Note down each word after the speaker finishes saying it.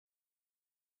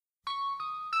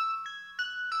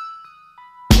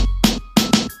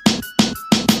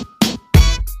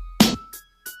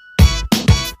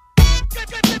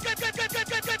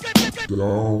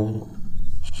Don't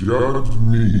judge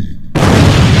me.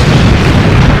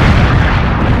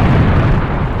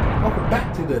 Welcome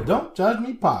back to the Don't Judge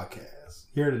Me podcast.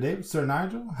 Here today with Sir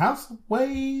Nigel, House of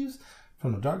Waves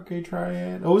from the Dark Gray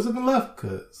Triad. Always looking left,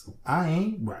 cause I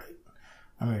ain't right.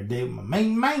 I'm here today with my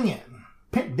main man,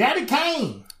 Pimp Daddy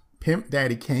Kane. Pimp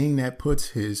Daddy Kane that puts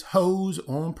his hoes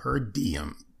on per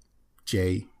diem.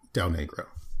 Jay Del Negro.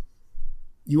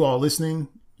 You all listening,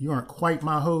 you aren't quite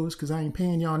my hoes because I ain't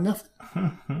paying y'all nothing.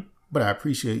 But I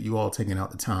appreciate you all taking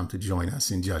out the time to join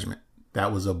us in judgment.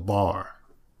 That was a bar.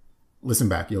 Listen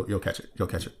back, you'll catch it. You'll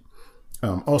catch it.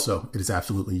 Also, it is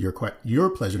absolutely your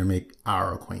pleasure to make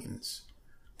our acquaintance.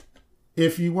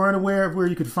 If you weren't aware of where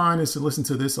you could find us and listen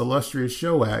to this illustrious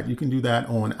show at, you can do that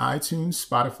on iTunes,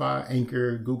 Spotify,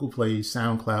 Anchor, Google Play,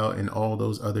 SoundCloud, and all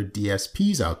those other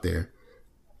DSPs out there.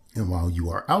 And while you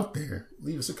are out there,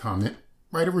 leave us a comment,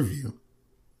 write a review,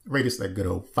 rate us that good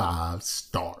old 5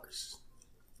 stars.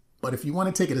 But if you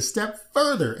want to take it a step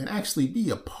further and actually be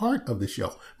a part of the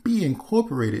show, be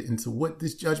incorporated into what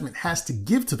this judgment has to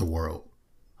give to the world,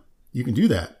 you can do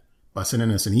that by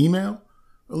sending us an email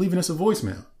or leaving us a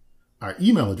voicemail. Our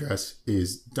email address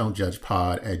is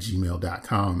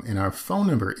don'tjudgepod@gmail.com and our phone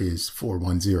number is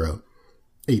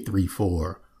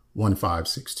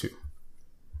 410-834-1562.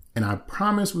 And I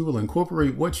promise we will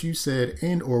incorporate what you said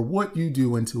and or what you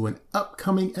do into an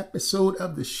upcoming episode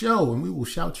of the show. And we will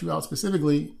shout you out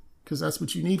specifically because that's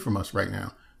what you need from us right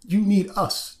now. You need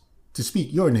us to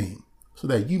speak your name so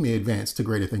that you may advance to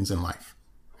greater things in life.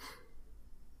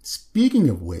 Speaking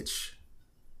of which,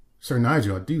 Sir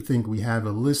Nigel, I do think we have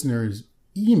a listener's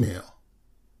email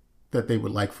that they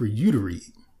would like for you to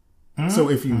read. So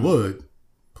if you would,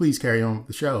 please carry on with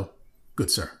the show.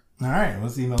 Good sir. All right,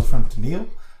 what's the email from Tennille?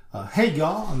 Hey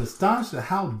y'all, I'm astonished at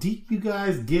how deep you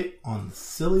guys get on the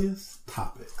silliest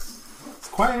topics. It's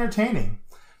quite entertaining.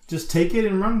 Just take it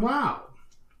and run wild.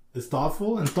 It's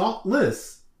thoughtful and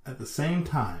thoughtless at the same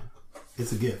time.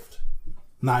 It's a gift.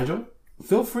 Nigel,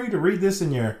 feel free to read this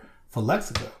in your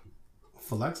Falexa.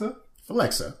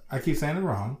 I keep saying it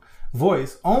wrong.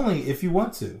 Voice only if you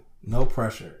want to. No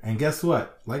pressure. And guess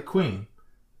what? Like Queen,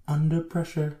 under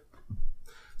pressure.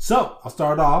 So, I'll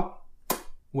start off.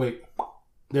 Wait.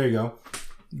 There you go.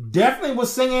 Definitely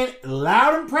was singing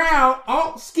loud and proud.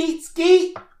 Oh, skeet,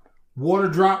 skeet. Water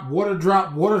drop, water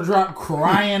drop, water drop,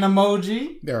 crying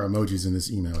emoji. There are emojis in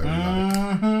this email, everybody.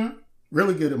 Mm-hmm.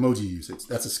 Really good emoji usage.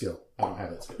 That's a skill. I don't have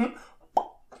that skill.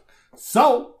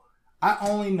 So, I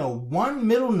only know one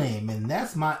middle name, and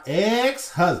that's my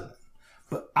ex-husband.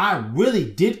 But I really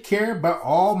did care about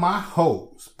all my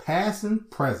hoes, past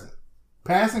and present.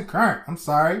 Past and current. I'm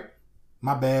sorry.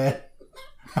 My bad.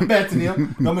 I'm bad,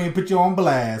 Tennille. Don't mean to put you on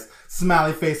blast.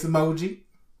 Smiley face emoji.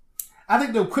 I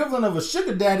think the equivalent of a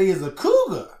sugar daddy is a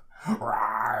cougar.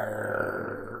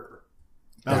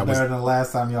 That was better than the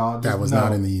last time, y'all. That was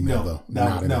not in the email, though.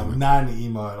 Not in the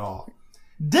email at all.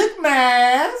 Dick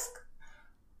mask.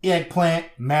 Eggplant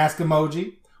mask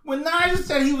emoji. When Nigel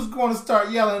said he was going to start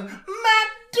yelling, my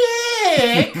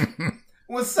dick,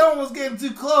 when someone was getting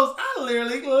too close, I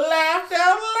literally laughed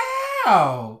out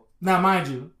loud. Now, mind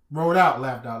you, wrote out,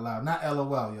 laughed out loud, not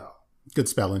LOL, y'all. Good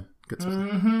spelling.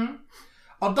 Mm-hmm.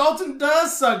 Adulting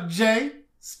does suck, Jay.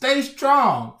 Stay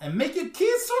strong and make your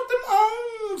kids sort them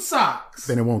own socks.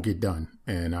 Then it won't get done,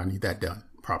 and I need that done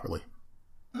properly.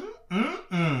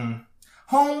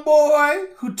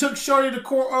 Homeboy who took Shorty to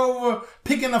court over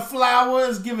picking the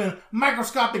flowers, giving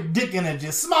microscopic dick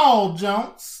images. Small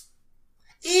Jones.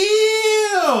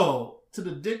 Ew! To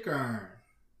the dick urn.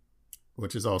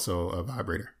 Which is also a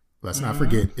vibrator. Let's not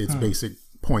forget its basic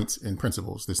points and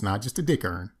principles. It's not just a dick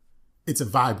urn. It's a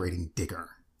vibrating dick urn.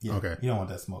 Yeah, okay. You don't want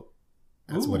that smoke.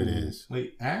 That's what it is.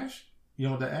 Wait, ash? You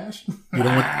don't want that ash? You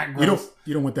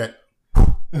don't want that.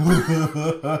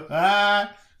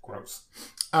 Gross.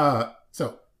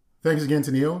 So, thanks again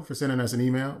to Neil for sending us an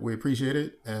email. We appreciate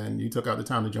it. And you took out the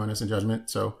time to join us in judgment.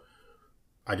 So,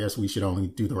 I guess we should only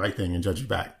do the right thing and judge you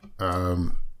back.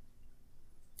 All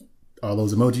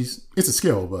those emojis, it's a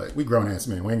skill, but we grown-ass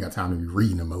men. We ain't got time to be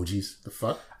reading emojis. The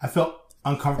fuck? I felt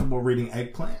uncomfortable reading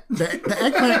eggplant. The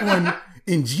eggplant one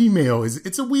in Gmail,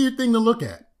 it's a weird thing to look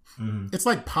at. Mm-hmm. It's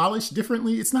like polished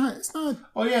differently. It's not.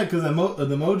 Oh, yeah, because the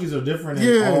emojis are different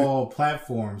in all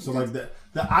platforms. So, like, the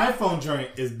iPhone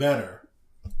joint is better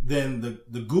than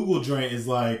the Google joint is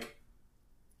like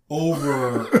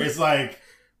over. It's like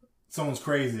someone's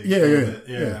crazy.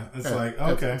 Yeah. It's like,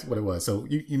 okay. That's what it was. So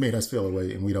you made us feel a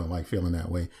way, and we don't like feeling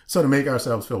that way. So to make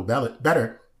ourselves feel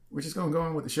better, we're just going to go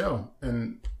on with the show.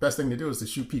 And best thing to do is to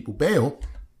shoot people bail.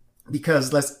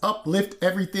 Because let's uplift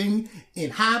everything in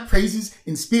high praises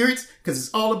and spirits. Because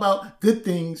it's all about good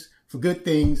things for good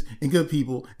things and good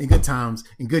people and good times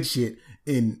and good shit.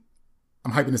 And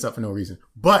I'm hyping this up for no reason.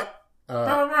 But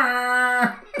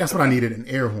that's what I needed, an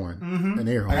air horn. Mm-hmm. An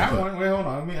air horn. I got one. Wait, hold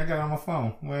on. I got it on my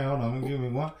phone. Wait, hold on. Give me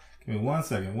 1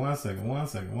 second. 1 second. 1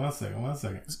 second. 1 second. 1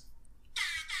 second.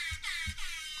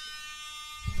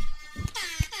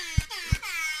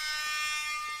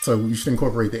 So we should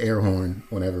incorporate the air horn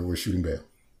whenever we're shooting bail.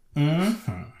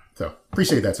 Mm-hmm. So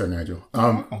appreciate that, Sir Nigel.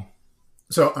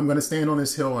 So I'm going to stand on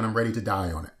this hill and I'm ready to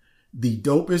die on it. The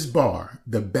dopest bar,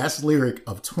 the best lyric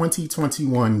of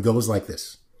 2021 goes like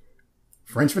this.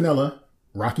 French vanilla,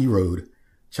 rocky road,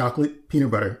 chocolate, peanut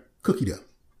butter, cookie dough.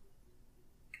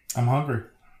 I'm hungry.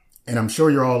 And I'm sure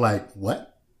you're all like,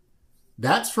 what?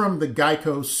 That's from the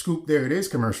Geico Scoop There It Is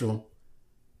commercial.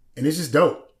 And it's just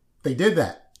dope. They did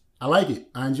that. I like it.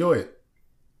 I enjoy it.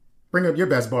 Bring up your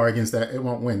best bar against that. It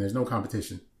won't win. There's no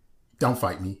competition. Don't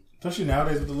fight me. Especially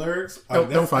nowadays with the lyrics.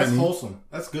 Don't fight me. That's wholesome.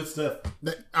 That's good stuff.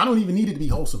 I don't even need it to be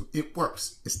wholesome. It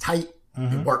works. It's tight.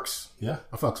 It works. Yeah.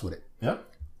 I fucks with it. Yep.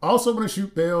 Also going to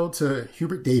shoot bail to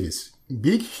Hubert Davis.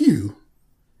 Big Hugh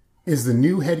is the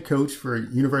new head coach for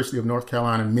University of North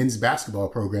Carolina men's basketball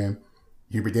program.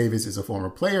 Hubert Davis is a former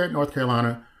player at North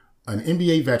Carolina, an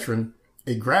NBA veteran,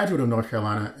 a graduate of North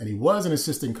Carolina, and he was an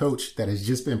assistant coach that has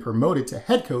just been promoted to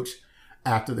head coach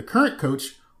after the current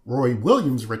coach, Roy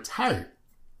Williams, retired.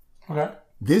 Okay.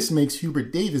 This makes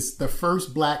Hubert Davis the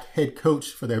first black head coach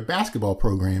for their basketball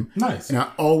program. Nice. And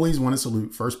I always want to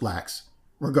salute first blacks,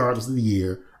 regardless of the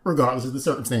year, regardless of the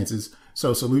circumstances.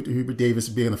 So salute to Hubert Davis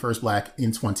being the first black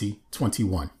in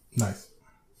 2021. Nice.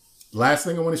 Last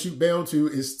thing I want to shoot bail to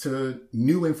is to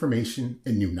new information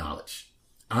and new knowledge.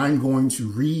 I'm going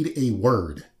to read a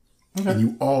word. Okay. And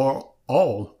you all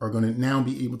are going to now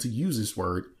be able to use this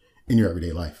word in your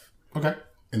everyday life. Okay.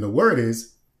 And the word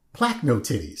is plaque-no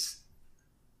titties.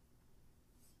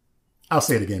 I'll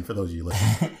say it again for those of you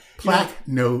listening.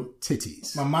 Plaque-no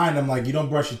titties. My mind, I'm like, you don't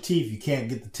brush your teeth, you can't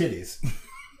get the titties.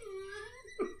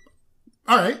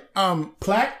 All right.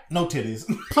 Plaque, no titties.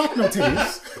 Plaque-no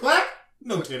titties. Plaque,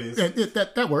 no titties.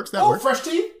 That works. That works. Fresh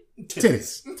teeth?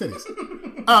 Titties.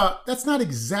 That's not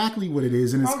exactly what it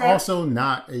is, and it's also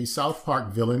not a South Park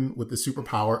villain with the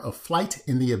superpower of flight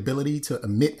and the ability to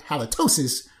emit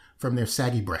halitosis from their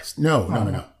saggy breast.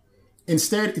 No.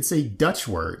 Instead, it's a Dutch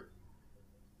word,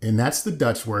 and that's the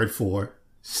Dutch word for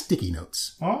sticky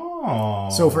notes. Oh.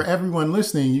 So for everyone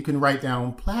listening, you can write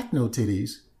down plaque-no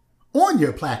titties on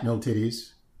your plaque-no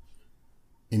titties,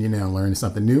 and you're now learning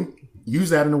something new.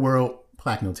 Use that in the world.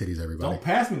 Plaque-no titties, everybody. Don't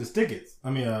pass me the stickets. I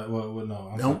mean,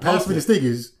 no. Don't pass me the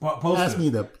stickers. Pass me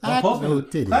the plaque-no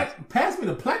titties. Pass me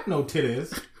the plaque-no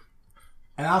titties,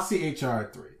 and I'll see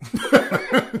HR at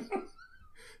 3.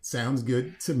 Sounds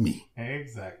good to me.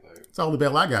 Exactly. That's all the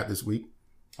bail I got this week.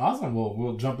 Awesome. Well,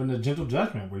 we'll jump into gentle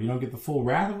judgment, where you don't get the full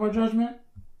wrath of our judgment,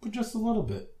 but just a little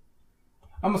bit.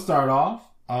 I'm gonna start off.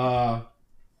 I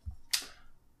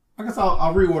guess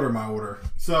I'll reorder my order.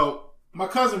 So, my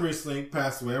cousin recently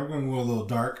passed away. We're going to go a little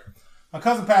dark. My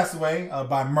cousin passed away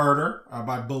by murder,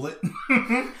 by bullet,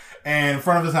 and in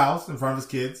front of his house, in front of his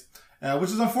kids,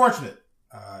 which is unfortunate.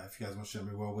 If you guys want to show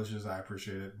me well wishes, I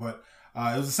appreciate it. But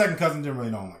it was a second cousin, didn't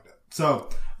really know him like that. So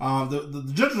the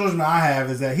gentle judgment I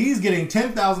have is that he's getting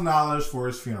 $10,000 for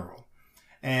his funeral.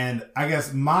 And I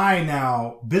guess my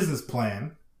now business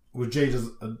plan, which Jay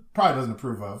probably doesn't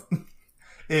approve of,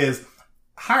 is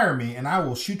hire me and I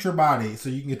will shoot your body so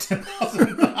you can get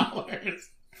 $10,000.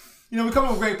 You know, we come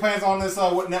up with great plans on this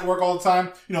network all the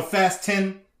time. You know, Fast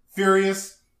 10,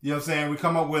 Furious. You know what I'm saying? We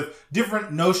come up with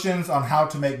different notions on how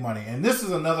to make money. And this is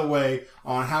another way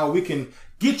on how we can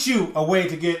get you a way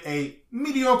to get a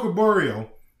mediocre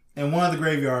burial in one of the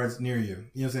graveyards near you.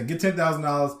 You know what I'm saying? Get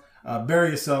 $10,000,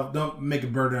 bury yourself. Don't make a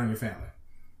burden on your family.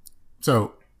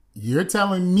 So you're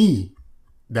telling me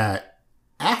that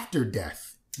after death,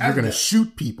 you're going to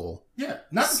shoot people. Yeah.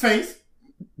 Not the face.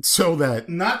 So that.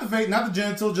 Not the face, not the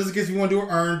genital, just in case you want to do an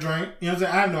urn drink. You know what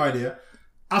I'm saying? I have no idea.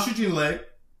 I'll shoot you in the leg.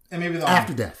 And maybe the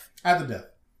after death. After death.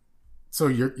 So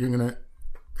you're going to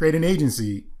create an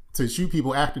agency to shoot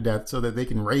people after death so that they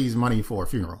can raise money for a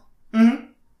funeral. Mm-hmm.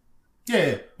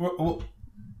 Yeah. We'll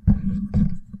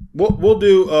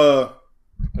do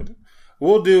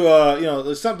you know,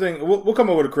 there's something. We'll come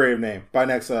up with a creative name by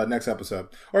next episode.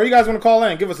 Or you guys want to call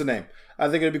in? Give us a name. I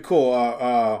think it'd be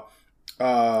cool.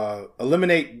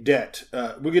 Eliminate debt.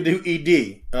 We could do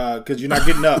ED because you're not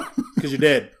getting up because you're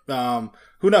dead.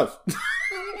 Who knows?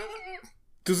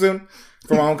 Too soon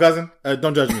for my own cousin.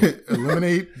 Don't judge me.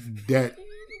 Eliminate debt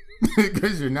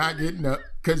because you're not getting up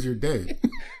because you're dead.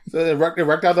 So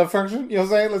erectile dysfunction. You know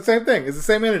what I'm saying? The same thing. It's the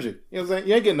same energy. You know what I'm saying?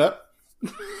 You ain't getting up,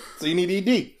 so you need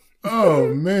ED.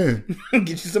 Oh man. Get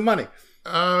you some money.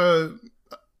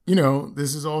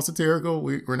 This is all satirical.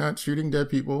 We're not shooting dead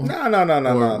people. No,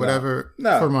 or whatever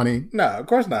for money. No, of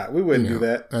course not. We wouldn't do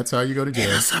that. That's how you go to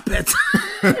jail. Stop it.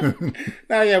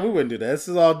 No, yeah, we wouldn't do that. This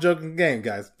is all joking game,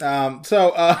 guys. On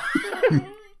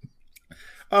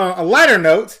a lighter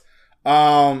note,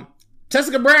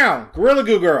 Tessica Brown, Gorilla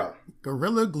Glue Girl.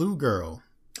 Gorilla Glue Girl.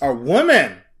 A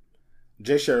woman.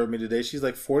 Jay shared with me today. She's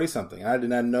like 40 something. I did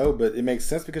not know, but it makes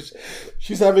sense because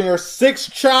she's having her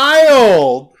 6th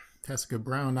child. Tessica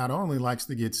Brown not only likes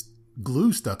to get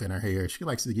glue stuck in her hair, she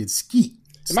likes to get skeet.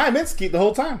 It might have been skeet the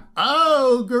whole time.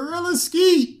 Oh, Gorilla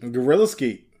Skeet. Gorilla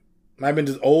skeet. Might have been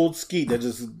just old skeet that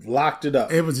just locked it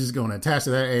up. It was just going to attach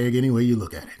to that egg any way you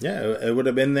look at it. Yeah, it would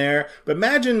have been there. But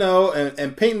imagine, though,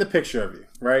 and painting the picture of you,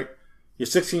 right? You're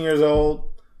 16 years old.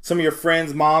 Some of your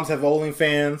friends' moms have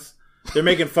OnlyFans. They're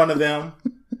making fun of them.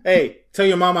 Hey, tell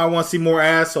your mom I want to see more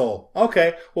asshole.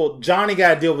 Okay, well, Johnny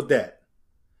got to deal with that.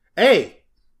 Hey,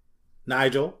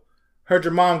 Nigel, heard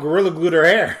your mom Gorilla glued her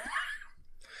hair.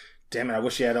 Damn it, I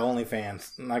wish she had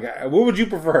OnlyFans. Like, what would you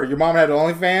prefer? Your mom had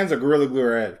OnlyFans or Gorilla glue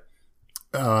her head?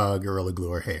 Gorilla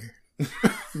glue her hair.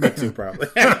 Me too, probably.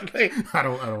 I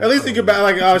don't. At least think about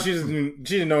like, oh, she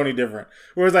didn't know any different.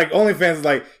 Whereas like OnlyFans is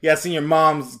like, yeah, I seen your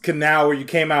mom's canal where you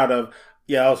came out of.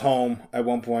 Yeah, I was home at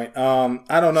one point.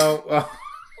 I don't know.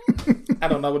 I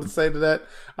don't know what to say to that.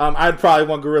 I'd probably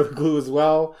want Gorilla Glue as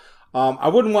well. I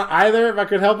wouldn't want either if I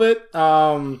could help it.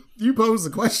 You posed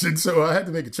the question, so I had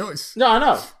to make a choice. No, I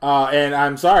know. And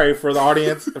I'm sorry for the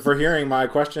audience for hearing my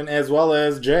question, as well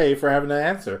as Jay for having to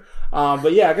answer.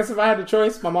 But yeah, I guess if I had the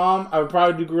choice, my mom, I would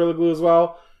probably do Gorilla Glue as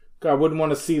well. I wouldn't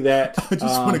want to see that. I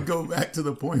just want to go back to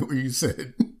the point where you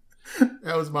said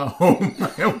that was my home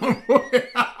at one point.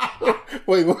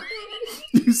 Wait, what?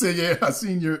 You said, yeah, I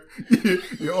seen your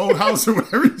old house or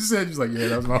whatever you said. You're like, yeah,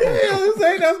 that was my home.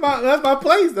 Yeah, that's my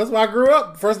place. That's where I grew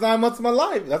up. First 9 months of my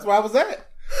life. That's where I was at.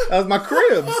 That was my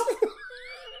cribs.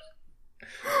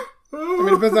 I mean,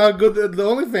 it depends on how good the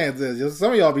OnlyFans is.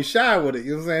 Some of y'all be shy with it,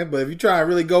 you know what I'm saying? But if you try and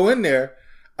really go in there,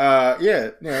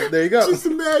 there you go. Just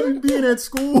imagine being at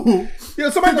school.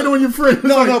 Somebody picking on your friend.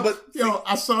 But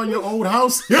I saw your old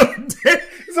house the other day.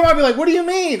 Somebody be like, what do you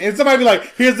mean? And somebody be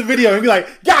like, here's the video. And be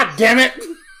like, God damn it.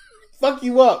 Fuck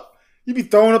you up. You be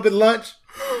throwing up at lunch.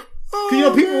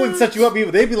 Cause people wouldn't set you up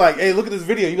either. They'd be like, hey, look at this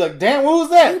video. You'd be like, damn, what was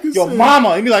that? Your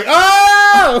mama. And be like,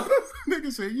 oh!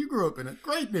 Nigga said, you grew up in a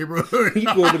great neighborhood.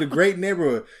 You grew up in a great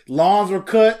neighborhood. Lawns were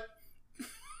cut.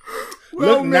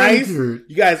 Looked nice. You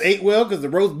guys ate well because the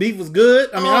roast beef was good.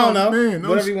 I mean, I don't know. Man,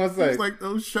 whatever you want to say. It's like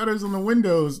those shutters on the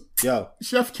windows. Yo.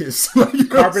 Chef kiss.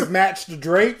 Carpets match the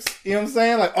drapes. You know what I'm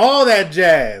saying? Like all that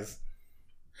jazz.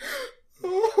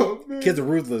 Oh, man. Kids are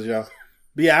ruthless, yo.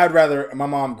 But yeah, I'd rather my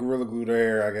mom Gorilla glued her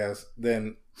hair, I guess,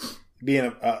 than being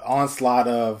an onslaught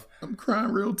of. I'm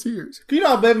crying real tears. You know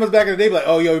how baby was back in the day, be like,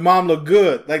 oh, yo, your mom look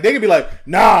good. Like, they could be like,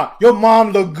 nah, your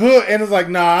mom look good. And it's like,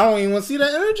 nah, I don't even want to see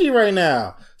that energy right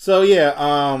now. So,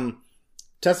 yeah,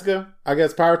 Tessica, I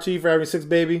guess power to you for having 6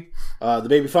 baby. The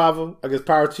baby father, I guess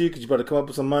power to you because you better come up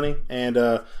with some money. And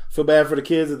feel bad for the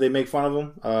kids that they make fun of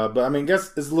them. But, I mean, I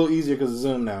guess it's a little easier because of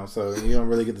Zoom now. So, you don't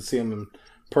really get to see them in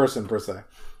person, per se.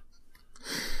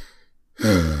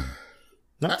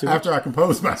 Not too After much. I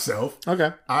compose myself,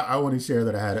 okay, I want to share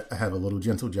that I have a little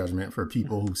gentle judgment for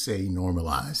people who say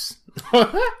normalize.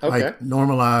 Okay. Like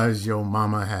normalize your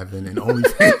mama having an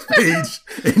OnlyFans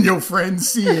page and your friends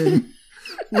seeing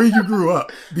where you grew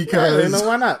up. Because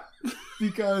why not?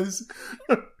 Because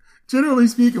generally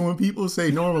speaking, when people say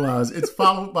normalize, it's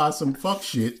followed by some fuck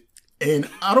shit, and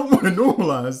I don't want to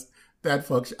normalize that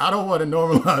fuck shit. I don't want to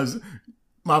normalize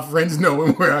my friends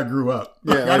knowing where I grew up.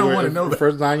 Yeah, I don't want to know the that.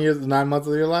 First 9 months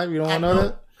of your life, you don't want to know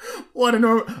that?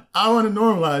 I want to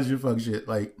normalize your fuck shit.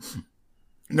 Like,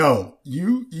 no,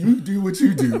 you do what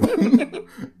you do.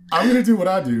 I'm going to do what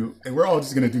I do, and we're all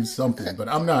just going to do something, but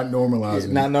I'm not normalizing.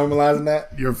 Not normalizing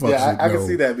that? Your fuck shit, I can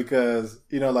see that because,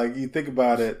 like, you think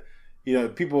about it,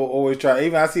 people always try,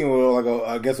 even I see with, like,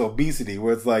 I guess, obesity,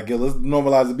 where it's like, yo, let's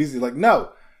normalize obesity. Like,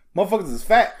 no. Motherfuckers is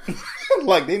fat.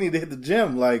 Like, they need to hit the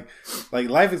gym. Like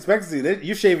life expectancy,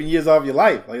 you're shaving years off your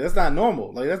life. Like, that's not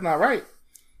normal. Like, that's not right.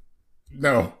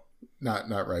 No,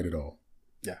 not right at all.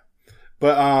 Yeah.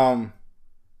 But,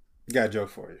 got a joke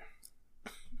for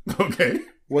you. Okay.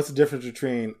 What's the difference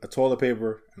between a toilet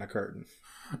paper and a curtain?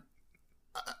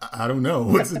 I don't know.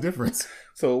 What's the difference?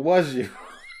 So it was you.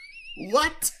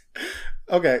 What?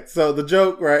 Okay, so the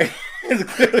joke, right, is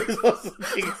clearly supposed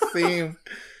to seem...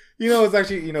 it's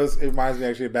actually, it reminds me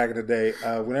actually of back in the day.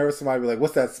 Whenever somebody be like,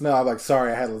 what's that smell? I'm like,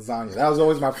 sorry, I had lasagna. That was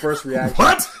always my first reaction.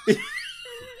 What?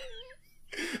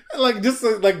 like just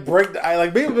to, like break the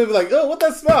like people be like, oh, what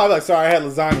that smell? I'm like, sorry, I had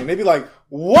lasagna. And they'd be like,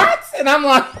 what? And I'm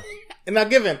like, and now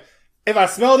given if I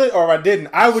smelled it or if I didn't,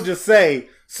 I would just say,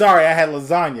 sorry, I had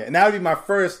lasagna, and that would be my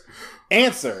first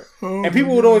answer. And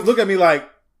people would always look at me like,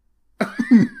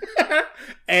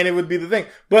 and it would be the thing.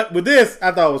 But with this,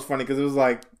 I thought it was funny because it was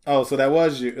like, oh, so that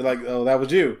was you, like, oh, that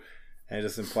was you, and it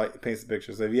just paints the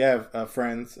picture. So if you have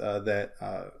friends that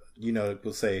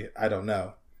will say, I don't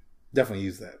know, definitely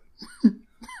use that.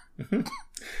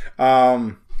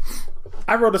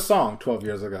 I wrote a song 12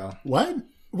 years ago.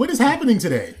 What is happening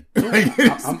today?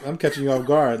 I'm catching you off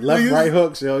guard. Left, right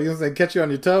hooks, yo. You know what I'm saying? Catch you on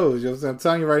your toes. You know what I'm saying? I'm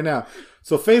telling you right now.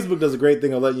 So Facebook does a great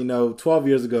thing of letting you know 12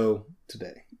 years ago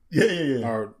today. Yeah.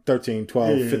 Or 13,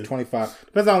 12, 15, 25.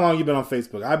 Depends on how long you've been on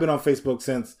Facebook. I've been on Facebook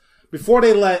since before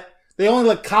they only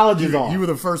let colleges on. You were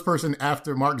the first person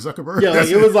after Mark Zuckerberg. Yeah, like,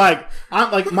 it was like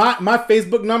I'm like my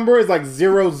Facebook number is like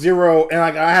 00, and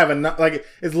like I have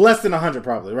it's less than 100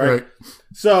 probably, right?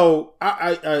 So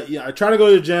I try to go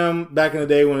to the gym back in the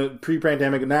day when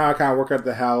pre-pandemic. Now I kind of work out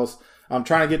the house. I'm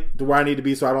trying to get to where I need to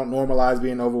be so I don't normalize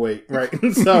being overweight, right?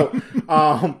 So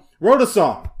wrote a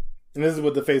song, and this is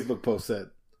what the Facebook post said.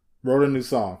 Wrote a new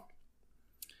song.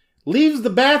 Leaves the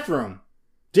bathroom,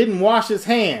 didn't wash his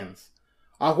hands.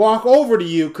 I walk over to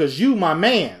you cause you my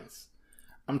mans.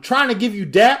 I'm trying to give you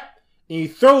dap and you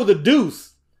throw the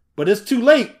deuce, but it's too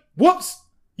late. Whoops,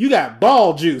 you got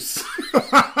ball juice.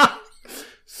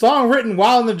 Song written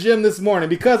while in the gym this morning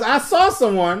because I saw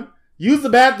someone use the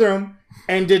bathroom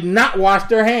and did not wash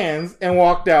their hands and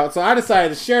walked out. So I decided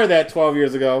to share that 12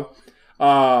 years ago.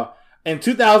 In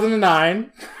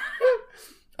 2009,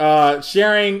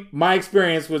 sharing my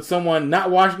experience with someone not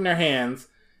washing their hands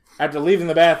after leaving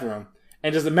the bathroom.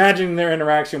 And just imagining their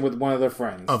interaction with one of their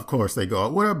friends. Of course they go,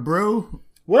 what up, bro?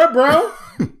 What up, bro?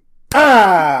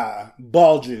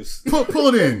 Ball juice. Pull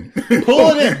it in.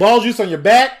 Pull it in. Ball juice on your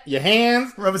back, your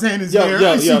hands. Rub his hand in his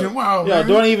hair. Wow, yo,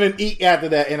 don't even eat after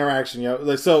that interaction, yo.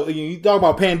 Like, so you talk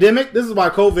about pandemic. This is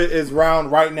why COVID is around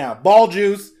right now. Ball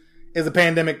juice is a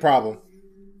pandemic problem.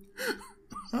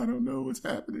 I don't know what's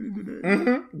happening today.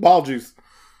 Mm-hmm. Ball juice.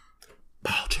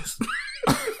 Ball juice.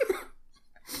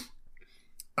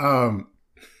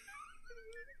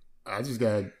 I just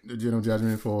got a general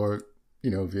judgment for,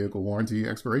 vehicle warranty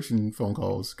expiration phone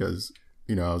calls because,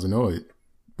 I was annoyed.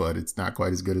 But it's not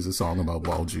quite as good as a song about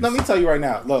ball juice. Let me tell you right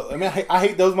now. Look, I mean, I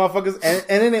hate those motherfuckers. And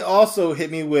then they also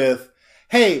hit me with,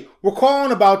 hey, we're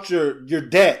calling about your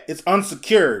debt. It's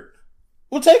unsecured.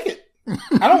 We'll take it.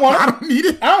 I don't want it. I don't need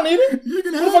it. I don't need it. You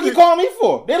can what have the fuck it. you calling me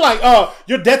for? They're like, oh,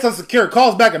 your debt's unsecured.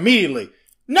 Call us back immediately.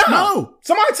 No.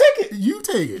 Somebody take it. You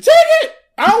take it. Take it.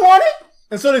 I don't want it.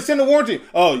 And so they send a warranty.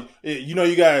 Oh, you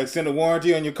gotta extend a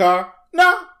warranty on your car?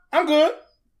 No, I'm good.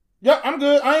 Yeah, I'm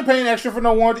good. I ain't paying extra for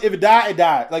no warranty. If it died, it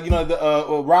died. Like,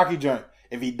 the Rocky joint.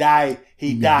 If he died,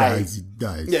 he dies. He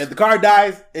dies. Yeah, if the car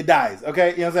dies, it dies.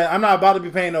 Okay? You know what I'm saying? I'm not about to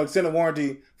be paying no extended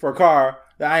warranty for a car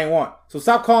that I ain't want. So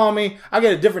stop calling me. I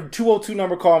get a different 202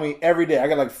 number call me every day. I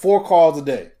got like 4 calls a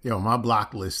day. Yo, my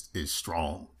block list is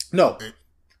strong. No.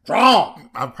 Strong.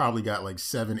 I've probably got like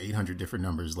 800 different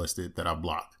numbers listed that I've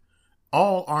blocked.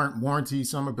 All aren't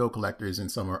warranties. Some are bill collectors and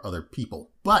some are other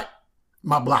people. But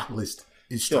my block list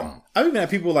is strong. I've even had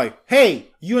people like,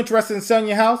 hey, you interested in selling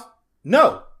your house?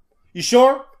 No. You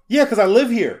sure? Yeah, because I live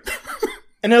here.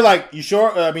 And they're like, you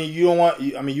sure? I mean, you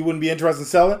wouldn't be interested in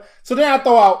selling? So then I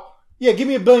throw out, yeah, give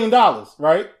me $1 billion,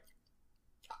 right?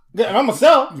 I'm going to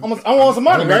sell. I want some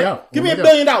money, right? Give me $1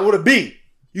 billion with a B.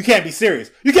 You can't be serious.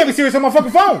 You can't be serious on my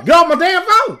fucking phone. Get off my damn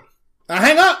phone. I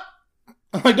hang up.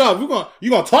 I'm like, dog, you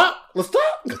gonna talk? Let's talk.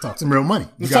 Let's talk some real money.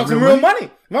 Let's talk some real money.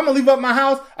 If I'm gonna leave up my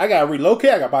house, I gotta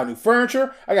relocate. I gotta buy new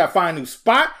furniture. I gotta find a new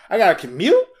spot. I gotta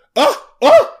commute.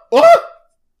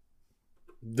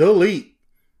 Delete.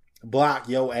 Block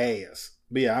your ass.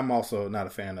 But yeah, I'm also not a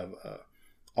fan of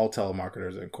all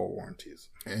telemarketers and core warranties.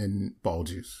 And ball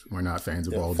juice. We're not fans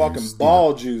of ball juice. Fucking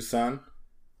ball juice, son.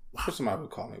 Wow. Somebody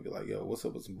would call me and be like, yo, what's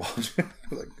up with some ball juice? I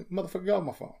was like, motherfucker, get off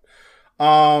my phone.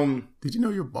 Did you know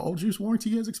your ball juice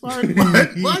warranty has expired?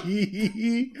 What?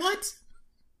 What?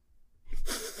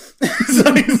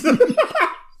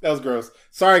 That was gross.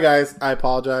 Sorry, guys. I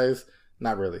apologize.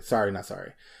 Not really. Sorry, not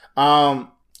sorry.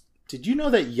 Did you know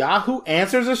that Yahoo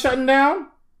Answers are shutting down?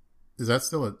 Is that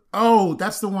still Oh,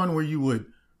 that's the one where you would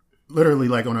literally,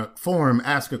 like, on a forum,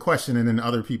 ask a question and then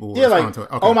other people will respond to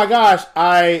it. Okay. Oh my gosh,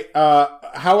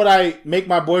 how would I make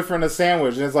my boyfriend a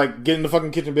sandwich? And it's like, get in the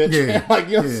fucking kitchen, bitch. Yeah. Like,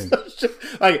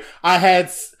 like I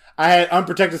had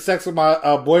unprotected sex with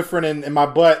my boyfriend in my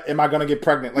butt. Am I gonna get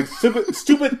pregnant? Like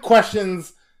stupid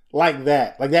questions like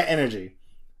that energy.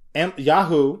 And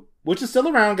Yahoo, which is still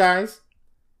around, guys,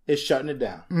 is shutting it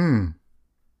down. Mm.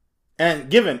 And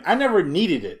given, I never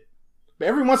needed it. But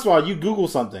every once in a while, you Google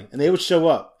something, and they would show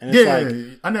up. And it's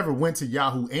like... I never went to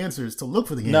Yahoo Answers to look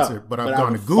for the No, answer, but I've I gone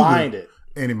to would Google find it.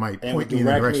 and it might And point me in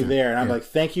the direct me direction. there. And I'm Yeah. like,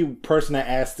 thank you, person that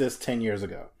asked this 10 years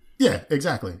ago. Yeah,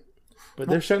 exactly. But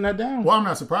they're shutting that down. Well, I'm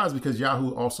not surprised because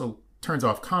Yahoo also turns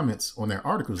off comments on their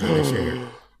articles that they share.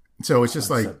 So it's just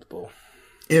like, Unacceptable.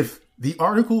 if the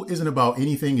article isn't about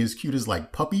anything as cute as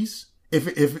like puppies,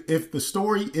 if the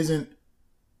story is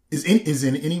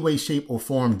in any way, shape, or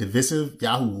form divisive,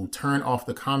 Yahoo will turn off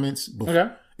the comments. Okay.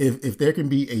 If there can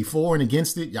be a for and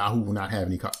against it, Yahoo will not have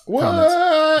any comments.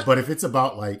 What? But if it's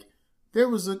about like, there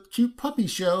was a cute puppy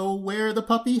show where the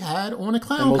puppy had on a And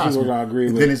clown most people costume, are gonna agree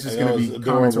with then it's just it. going It to was be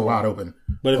comments are adorable. wide open.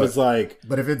 But if it's like,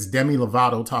 But if it's Demi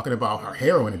Lovato talking about her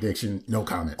heroin addiction, no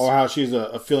comments. or how she's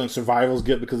a feeling survival's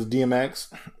good because of DMX,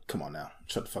 come on now.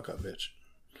 Shut the fuck up, bitch.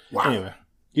 Wow. Anyway,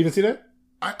 you didn't see that?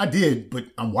 I did, but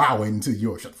I'm wowing to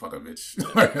your shut the fuck up, bitch.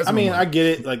 That's I mean, what I I'm like. get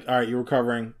it. Like, all right, you're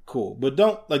recovering, cool, but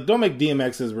don't make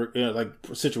DMX's like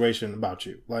situation about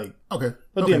you. Like, Okay.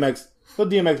 let okay. DMX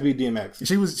be DMX.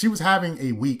 She was having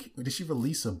a week. Did she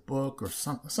release a book or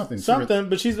something? Something,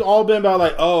 but she's all been about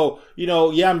like, oh,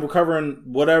 yeah, I'm recovering,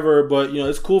 whatever, but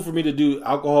it's cool for me to do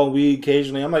alcohol and weed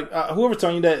occasionally. I'm like, whoever's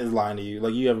telling you that is lying to you.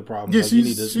 Like, you have a problem. Yeah, like, you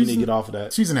need to get off of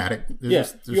that. She's an addict.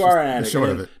 Yes, There's you are just an the addict. short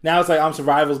And of it. now it's like, I'm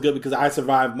survival's good because I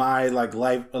survived my like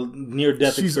life near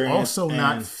death She's experience. also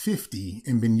not and- 50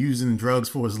 and been using drugs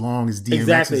for as long as DMX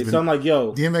exactly. has been. So I'm like,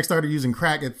 yo, DMX started using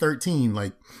crack at 13.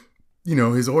 Like,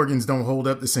 his organs don't hold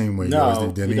up the same way yours no,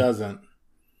 did, Demi. he doesn't.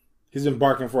 He's been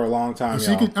barking for a long time.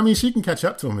 She can catch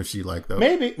up to him if she like though.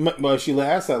 Maybe, but if she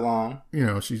lasts that long.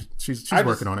 She's I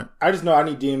working on it. I just know I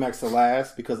need DMX to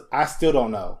last because I still don't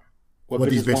know What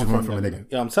these bitches want from a nigga. nigga.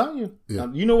 Yeah, I'm telling you.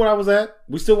 Yeah. You know where I was at.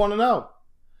 We still want to know.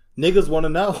 Niggas want to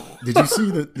know. Did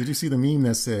you see the meme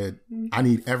that said, "I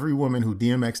need every woman who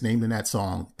DMX named in that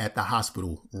song at the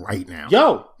hospital right now"?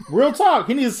 Yo, real talk.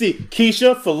 He needs to see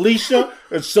Keisha, Felicia,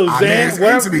 Suzanne, and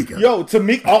wherever. Tamika. Yo,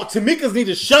 Tamika's need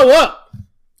to show up.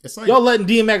 It's like, Y'all letting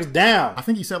DMX down. I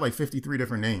think he said like 53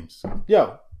 different names.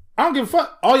 Yo, I don't give a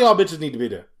fuck. All y'all bitches need to be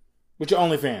there with your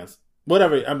OnlyFans.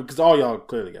 Whatever, because all y'all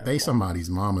clearly got it. They somebody's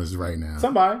mamas right now.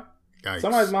 Somebody. Yikes.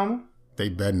 Somebody's mama. They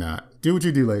bet not. Do what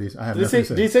you do, ladies. I have Did nothing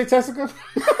to he say. say Tessica?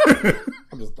 I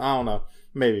don't know.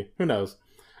 Maybe. Who knows?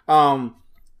 My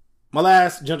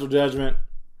last gentle judgment.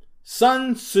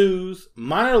 Son sues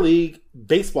minor league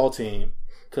baseball team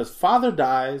because father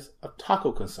dies of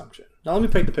taco consumption. Now let me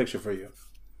paint the picture for you.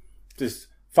 This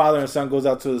father and son goes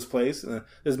out to this place.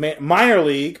 This minor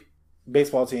league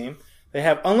baseball team. They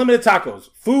have unlimited tacos.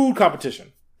 Food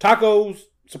competition. Tacos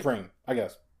supreme, I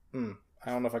guess. I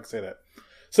don't know if I can say that.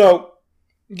 So,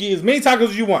 get as many tacos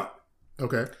as you want.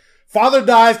 Okay. Father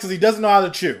dies because he doesn't know how to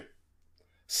chew.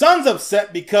 Son's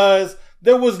upset because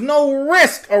there was no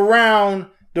risk around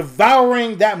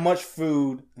devouring that much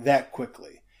food that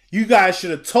quickly. You guys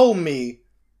should have told me,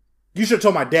 you should have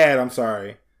told my dad, I'm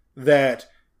sorry, that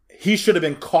he should have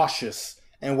been cautious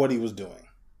in what he was doing.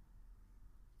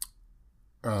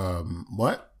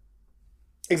 What?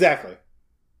 Exactly.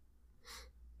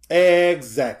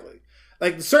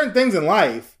 Like certain things in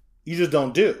life, you just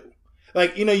don't do.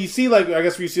 Like, you see like, I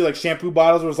guess you see like shampoo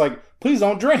bottles where it's like, please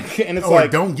don't drink. And it's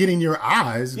like, don't get in your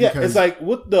eyes. yeah, because it's like,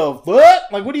 what the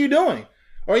fuck? Like, what are you doing?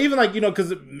 Or even like,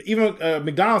 because even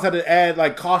McDonald's had to add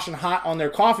like caution hot on their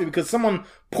coffee because someone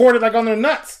poured it like on their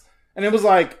nuts. And it was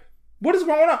like, what is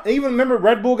going on? And even remember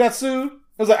Red Bull got sued? It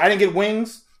was like, I didn't get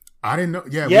wings. I didn't know.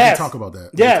 Yeah, Yes. we can talk about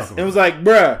that. Yes. It was like,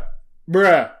 bruh.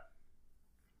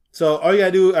 So all you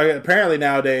gotta do, apparently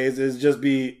nowadays, is just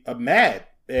be mad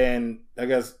and I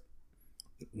guess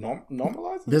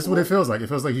normalize it. This is what it feels like. It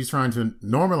feels like he's trying to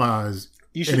normalize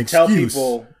You an should tell excuse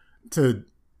people. to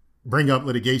bring up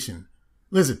litigation.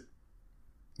 Listen,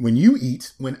 when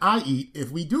I eat,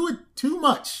 if we do it too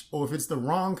much or if it's the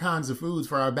wrong kinds of foods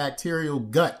for our bacterial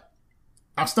gut,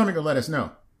 our stomach will let us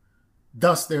know.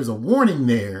 Thus, there's a warning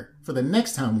there for the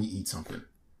next time we eat something.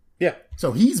 Yeah.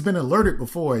 So he's been alerted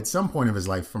before at some point of his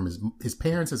life from his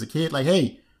parents as a kid, like,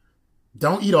 hey,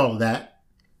 don't eat all of that.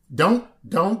 Don't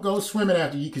go swimming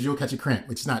after you because you'll catch a cramp,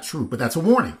 which is not true, but that's a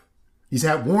warning. He's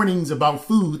had warnings about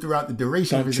food throughout the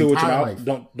duration of his entire life.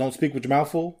 Don't speak with your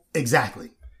mouth full. Exactly.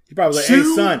 He probably was like, hey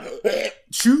son,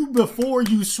 chew before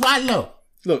you swallow.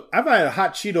 look, I've had a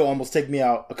hot Cheeto almost take me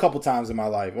out a couple times in my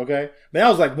life, okay? But that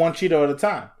was like one Cheeto at a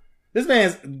time. This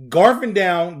man's garfing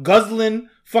down, guzzling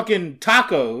fucking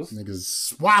tacos. Niggas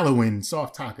swallowing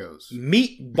soft tacos.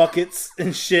 Meat buckets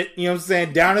and shit, you know what I'm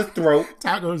saying, down his throat.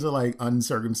 Tacos are like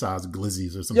uncircumcised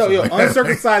glizzies or something. Yo,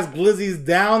 uncircumcised glizzies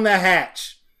down the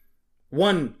hatch.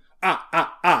 One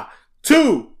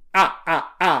Two.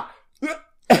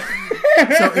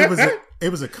 So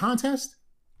it was a contest?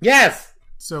 Yes.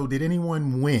 So did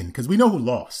anyone win? Because we know who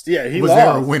lost. Yeah, he was lost.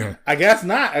 there a winner? I guess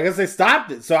not. I guess they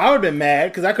stopped it. So I would have been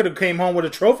mad because I could have came home with a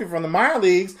trophy from the minor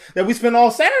leagues that we spent all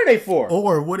Saturday for.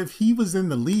 Or what if he was in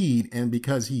the lead and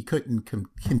because he couldn't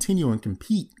continue and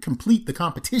complete the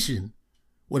competition,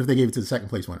 what if they gave it to the second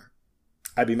place winner?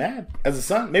 I'd be mad as a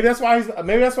son. Maybe that's why he's.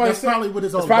 That's probably what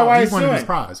it's all That's probably about. why He he's wanted suing. his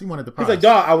prize. He wanted the prize. He's like,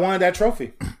 dog, I wanted that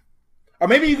trophy. Or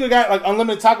maybe you could have got like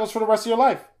unlimited tacos for the rest of your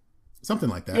life. Something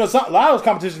like that. You know, a lot of those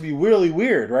competitions be really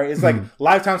weird, right? It's like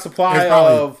lifetime supply It's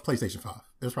probably of PlayStation 5.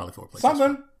 It was probably for PlayStation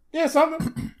something. 5. Yeah,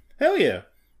 something. Hell yeah.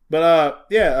 But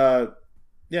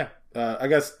I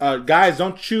guess guys,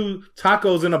 don't chew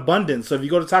tacos in abundance. So if you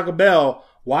go to Taco Bell,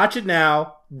 watch it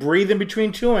now. Breathe in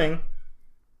between chewing.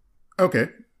 Okay.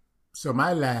 So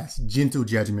my last gentle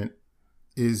judgment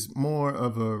is more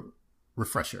of a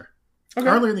refresher. Okay.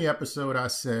 Earlier in the episode, I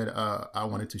said I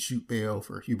wanted to shoot bail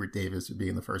for Hubert Davis for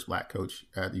being the first black coach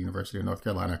at the University of North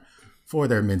Carolina for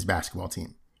their men's basketball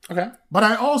team. Okay. But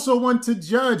I also want to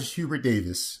judge Hubert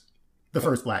Davis, the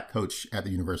first black coach at the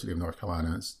University of North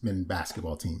Carolina's men's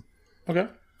basketball team, Okay.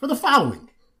 for the following.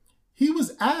 He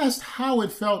was asked how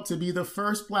it felt to be the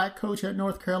first black coach at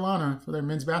North Carolina for their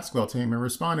men's basketball team and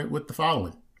responded with the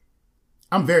following.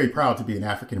 I'm very proud to be an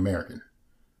African American,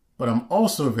 but I'm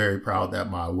also very proud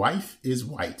that my wife is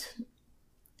white.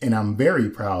 And I'm very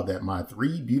proud that my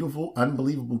 3 beautiful,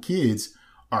 unbelievable kids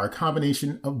are a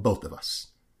combination of both of us.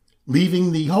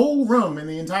 Leaving the whole room and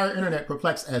the entire internet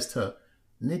perplexed as to,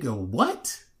 nigga,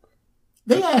 what?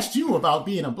 They asked you about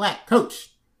being a black coach,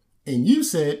 and you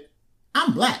said,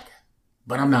 I'm black,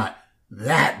 but I'm not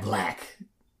that black.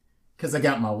 Because I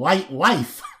got my white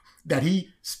wife that he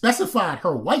specified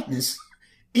her whiteness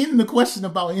in the question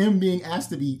about him being asked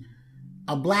to be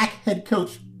a black head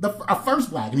coach, a first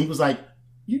black. And he was like,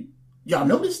 y'all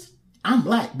noticed? I'm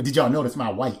black, but did y'all notice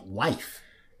my white wife?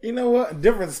 You know what?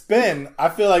 Different spin. I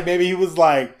feel like maybe he was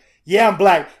like, yeah, I'm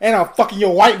black and I'm fucking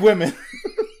your white women.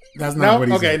 That's not what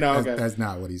he said. No, okay. That's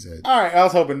not what he said. All right. I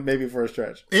was hoping maybe for a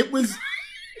stretch. It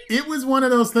was one of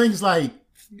those things like,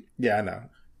 Yeah, I know.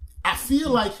 I feel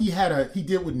like he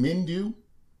did what men do.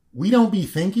 We don't be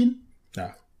thinking.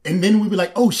 No. And then we'd be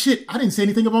like, oh shit, I didn't say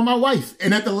anything about my wife.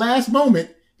 And at the last moment,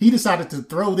 he decided to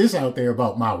throw this out there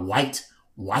about my white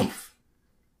wife.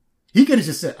 He could have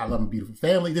just said, I love my beautiful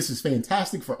family. This is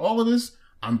fantastic for all of us.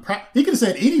 I'm proud. He could have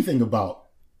said anything about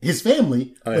his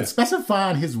family, but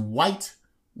specifying his white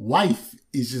wife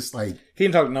is just like... He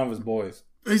didn't talk to none of his boys.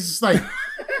 It's just like,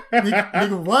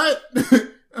 nigga, what?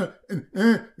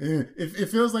 It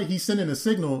feels like he's sending a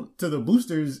signal to the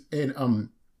boosters and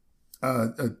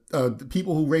the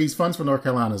people who raise funds for North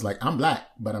Carolina is like, I'm black,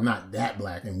 but I'm not that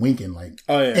black, and winking like,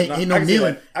 ain't no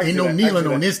kneeling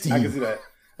on this team. I can see that.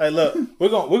 Hey, look, we're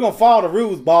gonna follow the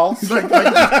rules, boss.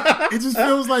 It just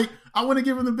feels like I want to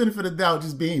give him the benefit of the doubt,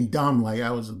 just being dumb, like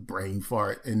I was a brain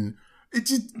fart, and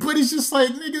it's just like,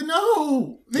 nigga,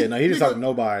 no. Yeah, no, he didn't talk to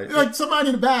nobody. Like somebody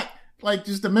in the back, like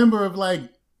just a member of like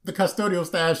the custodial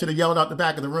staff should have yelled out the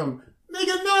back of the room,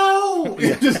 nigga, no.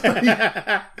 Just like,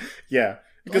 yeah,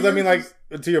 because I mean, like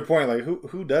to your point, like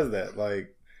who does that?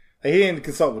 Like he didn't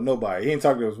consult with nobody. He didn't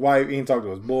talk to his wife. He didn't talk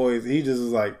to his boys. He just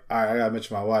was like, all right, I gotta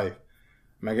mention my wife.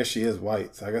 I mean, I guess she is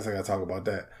white, so I guess I gotta talk about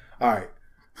that. All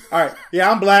right.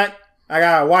 Yeah, I'm black. I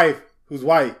got a wife who's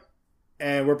white,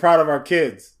 and we're proud of our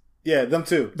kids. Yeah, them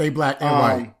too. They black and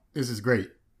white. This is great.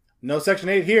 No Section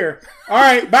 8 here. All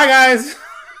right, bye guys.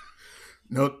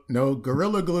 No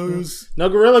gorilla glues. No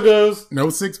gorilla glues.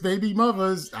 No 6 baby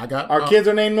mothers. I got our kids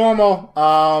are named Normal.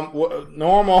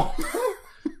 Normal.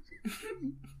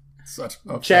 Such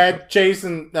a Chad, Chase,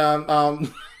 and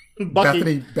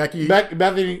Bucky, Becky, and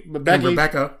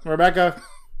Rebecca.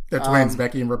 They're twins.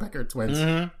 Becky and Rebecca are twins.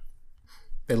 Mm-hmm.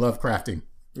 They love crafting.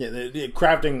 Yeah, they're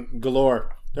crafting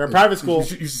galore. They're in private school. You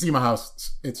should see my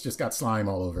house. It's just got slime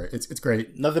all over it. It's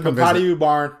great. Nothing but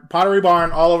pottery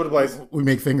barn all over the place. We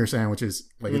make finger sandwiches.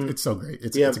 Like it's so great.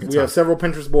 It's a good time. We have several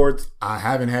Pinterest boards. I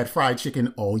haven't had fried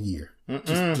chicken all year.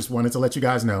 Just wanted to let you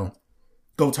guys know.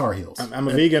 Go Tar Heels. I'm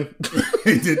a vegan.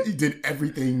 He did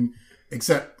everything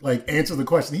except like answer the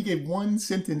question. He gave one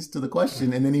sentence to the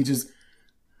question and then he just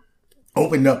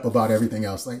opened up about everything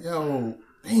else. Like, yo,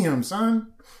 damn,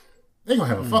 son. They're going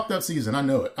to have a fucked up season. I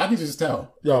know it. I can just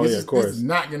tell. Oh, of course. This is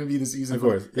not going to be the season. Of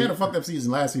course. They had a fucked up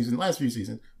season last few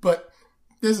seasons. But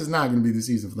this is not going to be the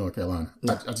season for North Carolina.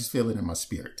 No. I just feel it in my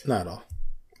spirit. Not at all.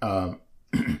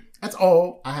 That's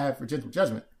all I have for gentle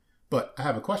judgment. But I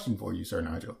have a question for you, Sir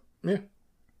Nigel. Yeah.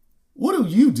 What do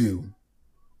you do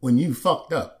when you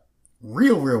fucked up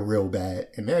real bad,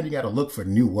 and then you got to look for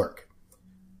new work.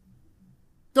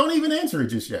 Don't even answer it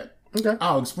just yet. Okay.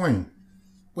 I'll explain.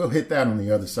 We'll hit that on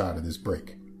the other side of this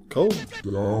break. Cool.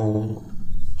 Don't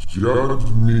judge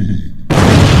me.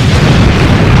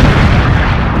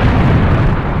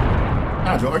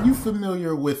 Nigel, are you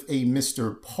familiar with a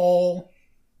Mr. Paul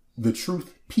the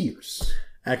Truth Pierce?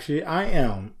 Actually, I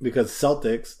am, because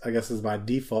Celtics, I guess, is my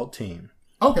default team.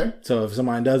 Okay. So if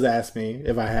somebody does ask me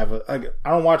if I have I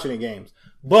don't watch any games,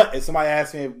 but if somebody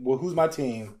asks me, well, who's my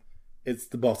team? It's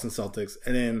the Boston Celtics,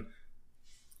 and then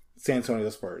San Antonio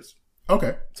Spurs.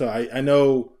 Okay. So I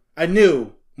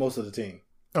knew most of the team.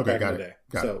 Okay, back got in the it. day.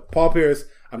 Got So it. Paul Pierce,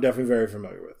 I'm definitely very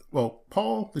familiar with. Well,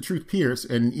 Paul the Truth Pierce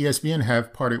and ESPN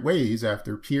have parted ways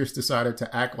after Pierce decided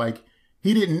to act like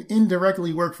he didn't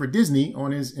indirectly work for Disney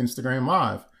on his Instagram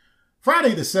Live.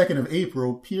 Friday, the 2nd of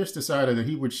April, Pierce decided that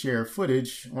he would share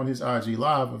footage on his IG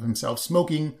Live of himself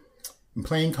smoking and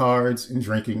playing cards and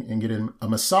drinking and getting a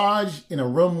massage in a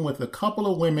room with a couple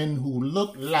of women who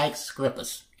looked like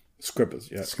strippers. Scrippers,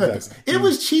 yeah. Strippers. Exactly. It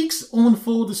was cheeks on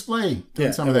full display during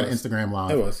Yeah, some of it that was. Instagram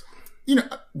Live. It was. You know,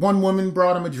 one woman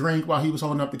brought him a drink while he was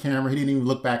holding up the camera. He didn't even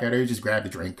look back at her. He just grabbed the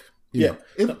drink. You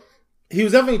know, He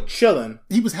was definitely chilling.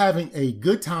 he was having a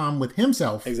good time with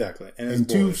himself. Exactly. And his And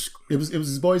two, boys. it was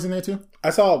his boys in there too.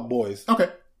 I saw boys Okay,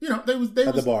 you know they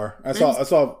at the bar. I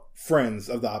saw friends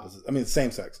of the opposite. I mean, same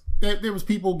sex. There was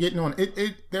people getting on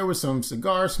it. There was some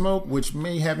cigar smoke, which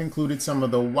may have included some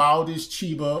of the wildest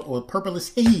chiba or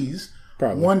purplest haze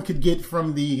Probably. one could get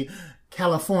from the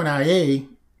California.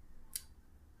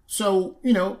 So,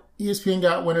 you know, ESPN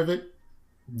got wind of it.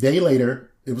 Day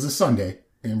later, it was a Sunday,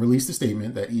 and released a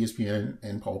statement that ESPN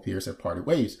and Paul Pierce have parted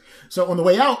ways. So on the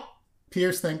way out,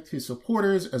 Pierce thanked his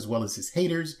supporters as well as his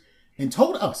haters and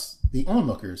told us, the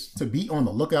onlookers, to be on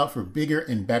the lookout for bigger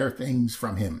and better things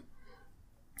from him.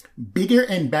 Bigger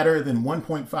and better than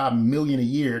 1.5 million a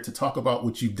year to talk about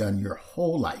what you've done your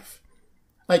whole life.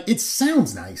 Like, it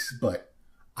sounds nice, but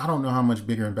I don't know how much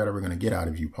bigger and better we're going to get out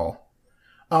of you, Paul.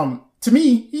 To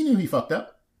me, he knew he fucked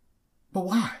up. But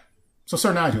why? So,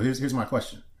 Sir Nigel, here's my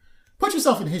question. Put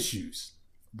yourself in his shoes.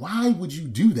 Why would you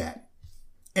do that?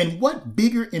 And what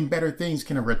bigger and better things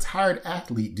can a retired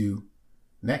athlete do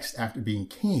next after being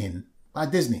canned by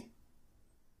Disney?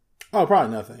 Oh,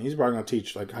 probably nothing. He's probably going to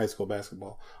teach like high school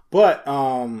basketball. But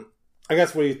I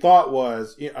guess what he thought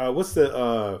was, what's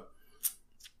the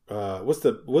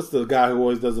guy who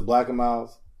always does the black and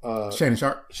miles? Shannon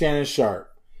Sharp. Shannon Sharp.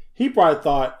 He probably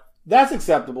thought, that's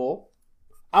acceptable.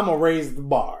 I'm going to raise the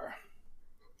bar.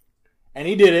 And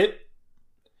he did it.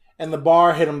 And the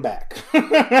bar hit him back.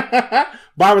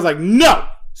 Bar was like, no,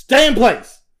 stay in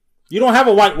place. You don't have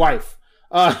a white wife.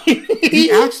 He's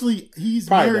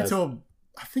Probably married does. to,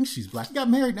 I think she's black. He got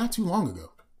married not too long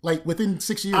ago. Like within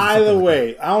 6 years. or Either something like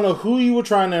way, I don't know who you were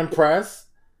trying to impress,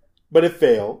 but it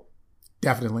failed. that.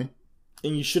 Definitely.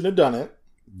 And you shouldn't have done it.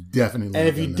 Definitely. And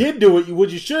if you did do it, what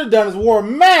you should have done is wore a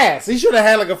mask. He should have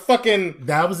had like a fucking...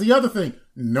 That was the other thing.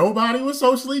 Nobody was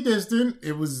socially distant.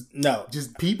 It was No.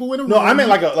 just people in a room. No, I meant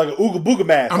like a Ooga Booga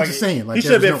mask. I'm like, just saying, like, he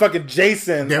there should have was been no- fucking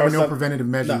Jason. There or were no something. preventative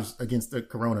measures against the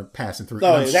corona passing through.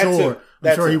 No, And I'm that's sure, it.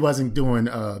 That's he it. wasn't doing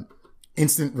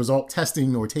instant result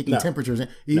testing or taking temperatures.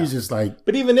 He was just like,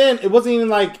 But even then, it wasn't even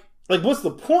like what's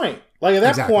the point? Like at that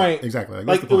Exactly, point, exactly. Like,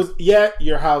 Like, what's the it was,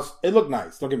 your house, it looked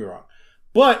nice. Don't get me wrong,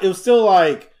 but it was still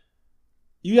like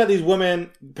you got these women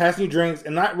passing you drinks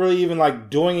and not really even like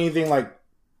doing anything. Like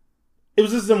it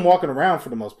was just them walking around for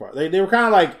the most part. They were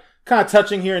kind of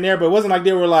touching here and there, but it wasn't like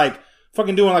they were like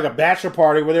fucking doing like a bachelor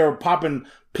party where they were popping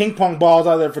ping pong balls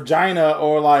out of their vagina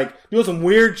or like doing some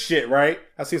weird shit. Right?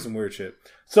 I've seen some weird shit.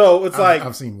 So it's like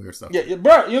I've seen weird stuff. yeah,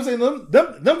 bro, you know what I'm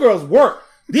saying? Them girls work.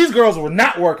 These girls were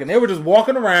not working. They were just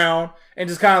walking around and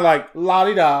just kind of like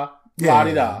la-di-da,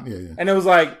 la-di-da. Yeah. And it was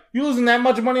like, you losing that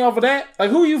much money off of that?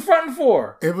 Like, who are you fronting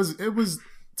for? It was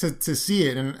to see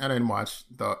it, and I didn't watch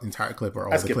the entire clip or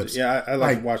all I the skipped clips. it. Yeah, I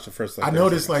like to watch the first. I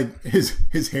noticed like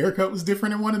his haircut was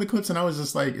different in one of the clips, and I was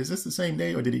just like, is this the same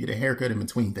day or did he get a haircut in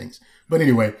between things? But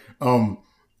anyway,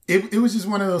 it was just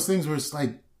one of those things where it's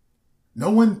like, no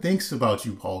one thinks about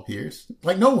you, Paul Pierce.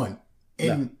 Like no one.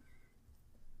 And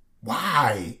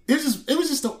why? It was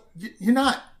just you're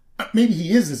not, maybe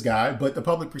he is this guy, but the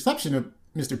public perception of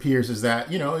Mr. Pierce is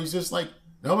that, you know, he's just like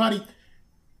nobody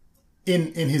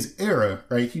in his era,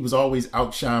 right? He was always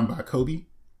outshined by Kobe.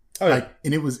 Oh, yeah. Like,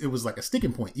 and it was like a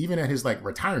sticking point, even at his like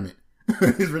retirement,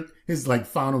 his like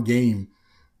final game,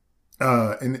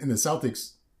 in the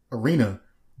Celtics arena.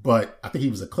 But I think he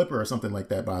was a Clipper or something like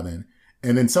that by then.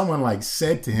 And then someone like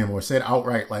said to him or said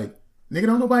outright, like, nigga,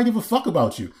 don't nobody give a fuck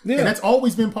about you. Yeah. And that's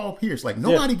always been Paul Pierce. Like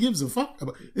nobody gives a fuck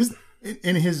about this.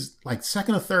 in his like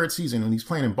second or third season when he's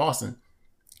playing in Boston,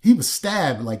 he was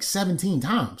stabbed like 17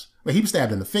 times. Like he was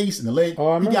stabbed in the face and the leg.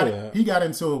 Oh, I remember that. He got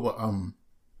into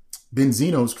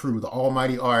Benzino's crew, the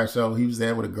Almighty RSL. He was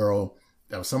there with a girl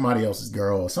that was somebody else's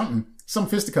girl or something, some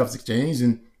fisticuffs exchange,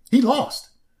 and he lost.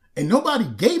 And nobody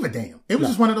gave a damn. It was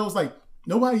just one of those like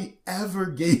nobody ever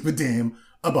gave a damn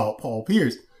about Paul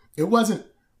Pierce. It wasn't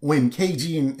when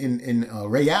KG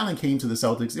and Ray Allen came to the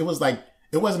Celtics. It was like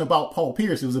it wasn't about Paul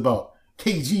Pierce. It was about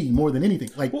KG more than anything.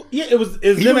 Like, well, yeah, it was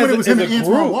them as a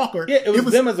group. Walker, yeah, it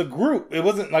was them as a group. It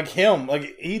wasn't like him.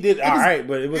 Like he did all right,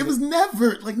 but it was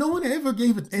never like no one ever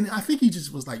gave it. And I think he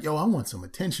just was like, "Yo, I want some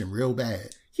attention real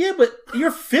bad." Yeah, but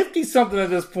you're 50 something at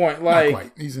this point. Like, not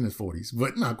quite. He's in his 40s,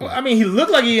 but not quite. I mean, he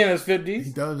looked like he in his 50s.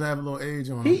 He does have a little age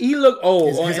on him. He looked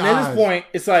old, His and at this point,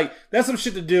 it's like that's some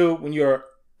shit to do when you're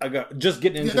just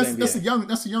getting into the NBA.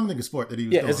 That's a young nigga sport that he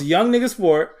was doing. It's a young nigga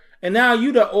sport. And now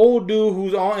you the old dude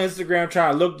who's on Instagram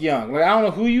trying to look young. Like, I don't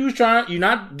know who you was trying. You're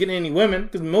not getting any women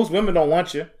because most women don't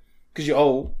want you because you're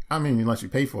old. I mean, unless you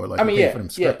pay for it. Like, you pay for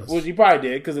them strippers. Well, you probably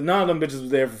did because none of them bitches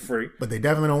was there for free. But they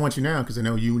definitely don't want you now because they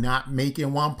know you not making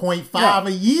 1.5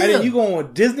 a year. And then you going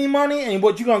with Disney money, and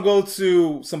what you gonna go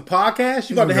to some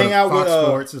podcasts? You about to hang out with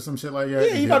Sports or some shit like that.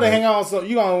 Yeah, you about to hang out on some.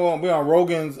 You gonna be on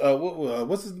Rogan's.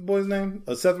 What's his boy's name?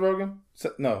 Seth Rogen?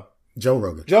 No, Joe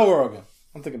Rogan. Joe Rogan.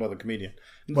 I'm thinking about the comedian.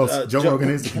 Well, Joe Rogan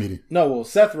is the comedian. No, well,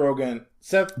 Seth Rogen.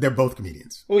 They're both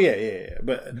comedians. Oh yeah.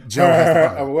 But Joe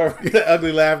has the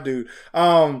ugly laugh dude.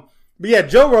 But yeah,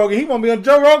 Joe Rogan. He won't be on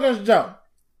Joe Rogan's jump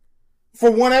for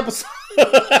one episode.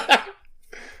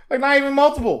 Like not even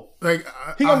multiple. Like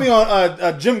he gonna be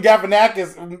on Jim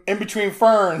Gaffianakis in between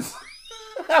ferns.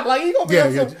 Like he gonna be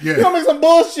on some, he gonna make some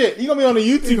bullshit. He gonna be on the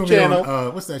YouTube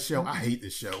channel. What's that show? I hate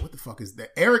this show. What the fuck is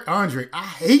that? Eric Andre. I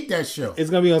hate that show. It's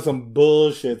gonna be on some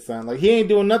bullshit, son. Like he ain't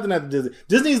doing nothing at Disney.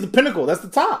 Disney's the pinnacle. That's the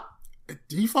top.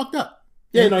 He fucked up.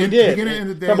 Yeah, no, he did. Beginning and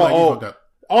the day, he fucked up.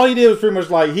 All he did was pretty much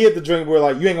like he hit the drink where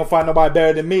like you ain't gonna find nobody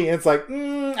better than me. And it's like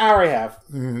I already have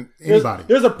anybody.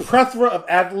 There's a plethora of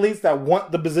athletes that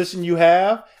want the position you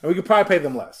have, and we could probably pay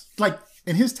them less. Like,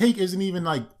 and his take isn't even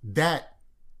like that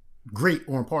great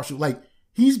or impartial. Like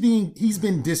he's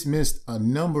been dismissed a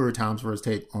number of times for his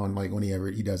take on like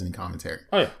whenever he does any commentary.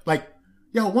 Oh yeah, like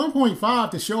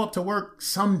 1.5 to show up to work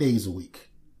some days a week.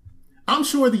 I'm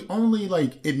sure the only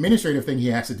like administrative thing he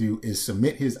has to do is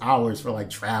submit his hours for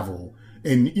like travel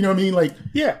and you know what I mean. Like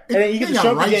yeah, and then you get to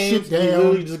show the games. You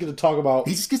literally just get to talk about.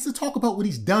 He just gets to talk about what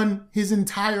he's done his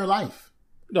entire life.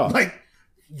 No, like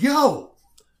yo.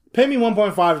 Pay me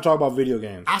 1.5 to talk about video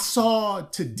games. I saw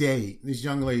today this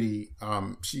young lady.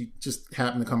 She just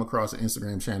happened to come across an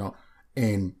Instagram channel,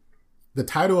 and the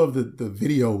title of the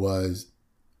video was,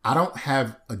 "I don't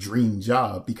have a dream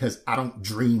job because I don't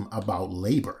dream about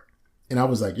labor." And I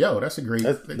was like, "Yo, that's a great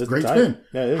spin."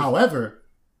 Yeah, however,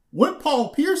 what Paul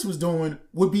Pierce was doing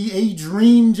would be a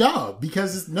dream job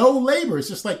because it's no labor. It's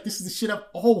just like this is the shit I've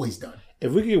always done.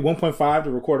 If we could get 1.5 to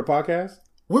record a podcast.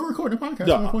 We're recording a podcast.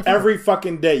 No, every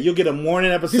fucking day. You'll get a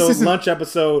morning episode, lunch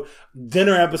episode,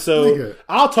 dinner episode. Nigga,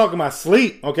 I'll talk in my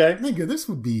sleep, okay? Nigga, this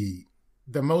would be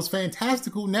the most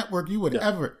fantastical network you would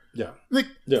ever. Yeah. Like,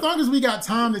 as long as we got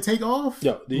time to take off,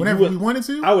 whenever we wanted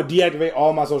to. I would deactivate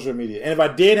all my social media. And if I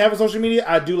did have a social media,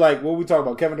 I'd do like, what we talk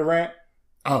about, Kevin Durant?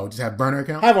 Oh, just have a burner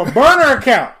account? Have a burner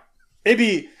account. It'd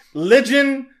be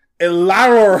Legend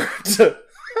Elaro.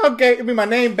 Okay? It'd be my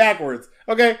name backwards.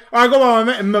 Okay? Or I go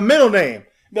by my middle name.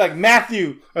 Be like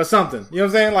Matthew or something. You know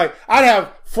what I'm saying? Like I'd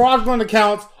have fraudulent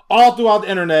accounts all throughout the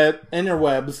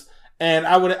interwebs, and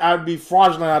I'd be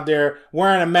fraudulent out there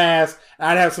wearing a mask.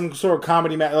 I'd have some sort of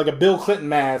comedy mask, like a Bill Clinton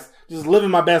mask, just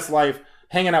living my best life,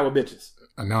 hanging out with bitches.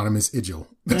 Anonymous Igil.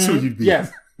 That's who you'd be.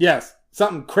 Yes,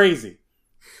 something crazy.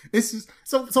 It's just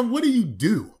so. What do you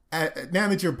do now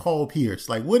that you're Paul Pierce?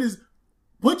 Like,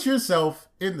 put yourself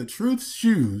in the truth's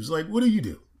shoes. Like, what do you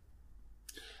do?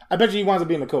 I bet you he winds up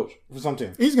being a coach for some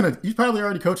team. He's probably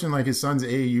already coaching like his son's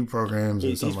AAU programs.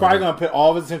 He's probably going to put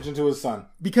all of his attention to his son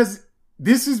because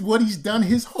this is what he's done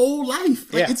his whole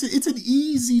life. Like, it's an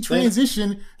easy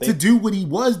transition to do what he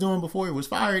was doing before he was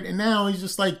fired, and now he's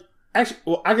just like. Actually,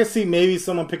 well, I can see maybe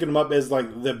someone picking him up as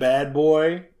like the bad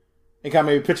boy, and kind of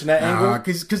maybe pitching that angle.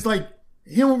 Because like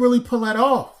he don't really pull that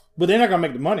off. But they're not going to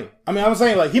make the money. I mean, I'm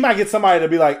saying like he might get somebody to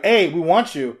be like, "Hey, we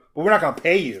want you, but we're not going to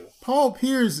pay you." Paul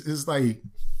Pierce is like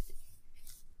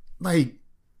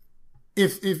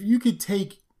if you could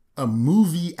take a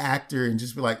movie actor and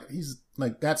just be like, he's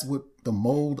like, that's what the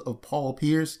mold of Paul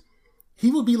Pierce, he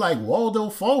would be like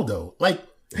Waldo Faldo. Like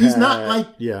he's not like,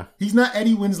 he's not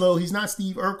Eddie Winslow. He's not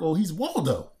Steve Urkel. He's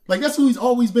Waldo. Like that's who he's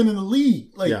always been in the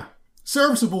league. Like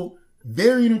serviceable,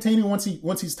 very entertaining once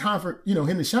he's time for,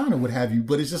 him to shine or what have you.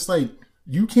 But it's just like,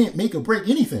 you can't make or break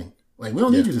anything. Like, we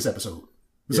don't need you this episode.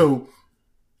 Yeah. So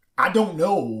I don't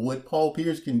know what Paul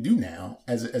Pierce can do now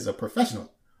as a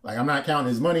professional. Like, I'm not counting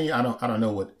his money. I don't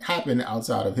know what happened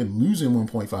outside of him losing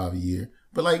 1.5 a year.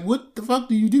 But like, what the fuck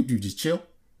do you do? Do you just chill?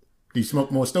 Do you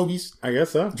smoke more stogies? I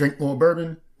guess so. Drink more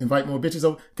bourbon? Invite more bitches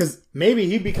over? Because maybe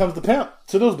he becomes the pimp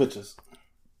to those bitches.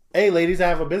 Hey, ladies, I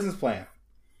have a business plan.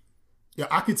 Yeah,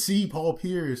 I could see Paul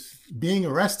Pierce being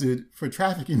arrested for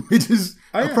trafficking bitches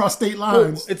across state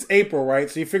lines. Well, it's April, right?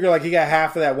 So you figure like he got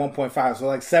half of that 1.5, so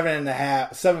like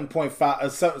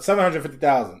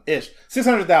 750,000 ish,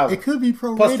 600,000. It could be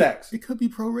prorated. Plus tax. It could be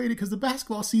prorated because the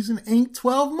basketball season ain't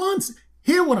 12 months.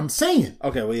 Hear what I'm saying?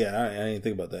 Okay, well, yeah, I didn't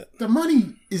think about that. The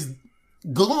money is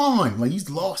gone. Like, he's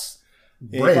lost.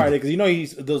 Yeah, probably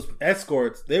because those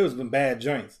escorts. They was been bad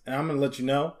joints, and I'm gonna let you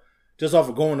know, just off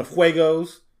of going to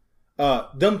Fuegos.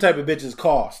 Them type of bitches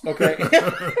cost, okay?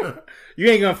 You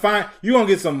ain't gonna find, you gonna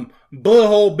get some bullet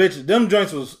hole bitches. Them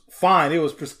joints was fine. It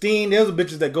was pristine. Those are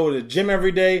bitches that go to the gym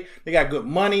every day. They got good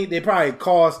money. They probably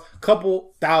cost a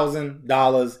couple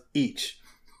 $1,000 each,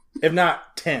 if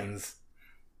not tens.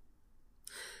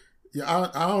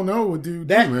 Yeah, I don't know what dude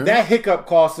man. That hiccup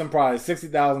cost them probably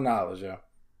 $60,000, yo.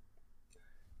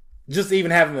 Just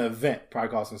even having the event probably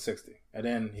cost him $60,000. And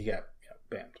then he got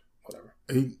banned. Whatever.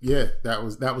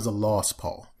 That was a loss,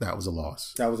 Paul. That was a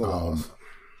loss. That was a loss.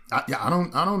 I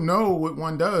don't know what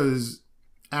one does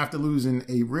after losing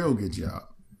a real good job.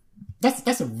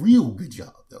 That's a real good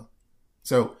job though.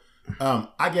 So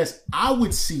I guess I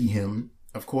would see him,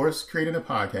 of course, creating a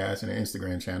podcast and an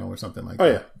Instagram channel or something like that.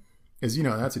 Oh yeah. Because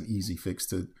that's an easy fix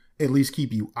to at least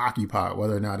keep you occupied,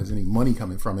 whether or not there's any money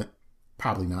coming from it.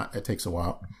 Probably not. It takes a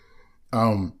while.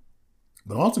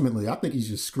 But ultimately I think he's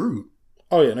just screwed.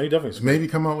 Oh, yeah. No, he definitely screwed. Maybe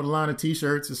come up with a line of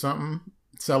T-shirts or something.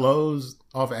 Sell those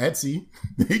off of Etsy.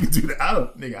 He can do that. I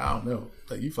don't know.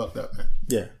 Like, you fucked up, man.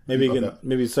 Yeah. Maybe he could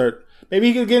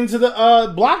get into the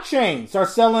blockchain. Start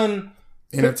selling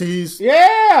NFTs.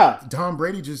 Yeah. Tom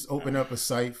Brady just opened up a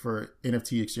site for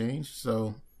NFT exchange.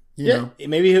 So, you know.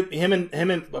 Maybe him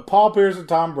and Paul Pierce and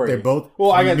Tom Brady. They're both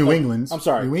New England. I'm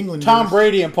sorry. New England. Tom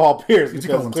Brady and Paul Pierce. Did you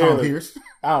call him Tom Pierce?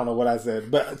 I don't know what I said,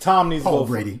 but Tom needs Paul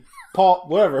Brady. Paul,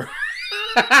 whatever.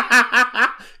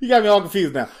 You got me all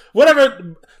confused now.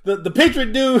 Whatever, the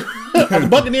Patriot dude, the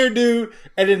Buccaneer dude,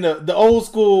 and then the old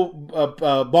school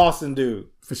Boston dude.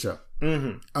 For sure.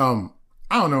 Mm-hmm.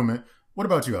 I don't know, man. What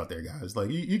about you out there, guys? Like,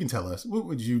 you can tell us, what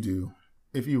would you do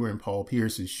if you were in Paul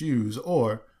Pierce's shoes,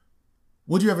 or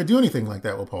would you ever do anything like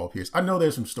that with Paul Pierce? I know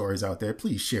there's some stories out there.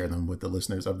 Please share them with the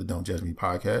listeners of the Don't Judge Me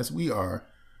podcast. We are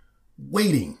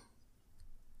waiting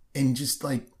and just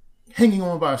like hanging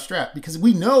on by a strap because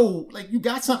we know, like, you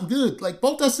got something good. Like,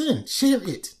 bolt us in. Share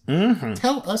it. Mm-hmm.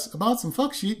 Tell us about some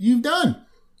fuck shit you've done.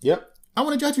 Yep. I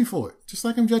want to judge you for it. Just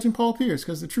like I'm judging Paul Pierce,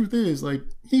 because the truth is, like,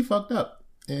 he fucked up.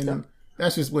 And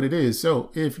that's just what it is.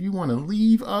 So if you want to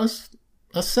leave us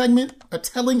a segment, a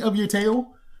telling of your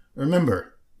tale,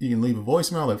 remember, you can leave a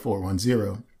voicemail at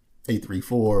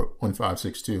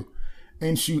 410-834-1562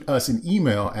 and shoot us an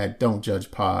email at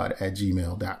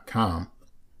don'tjudgepod@gmail.com.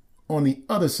 On the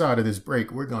other side of this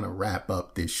break, we're going to wrap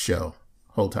up this show.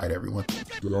 Hold tight, everyone.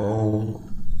 Don't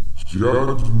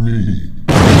judge me.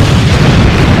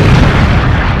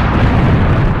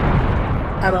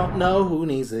 I don't know who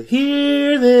needs to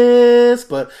hear this,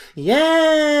 but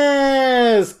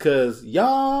yes, because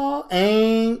y'all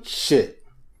ain't shit.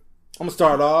 I'm going to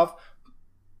start off.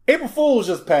 April Fool's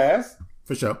just passed.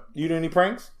 For sure. You do any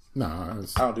pranks? No. I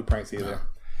don't do pranks either. No.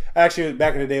 Actually,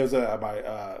 back in the day, it was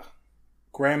my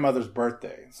grandmother's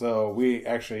birthday. So we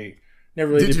actually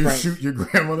never really did pranks. Did you shoot your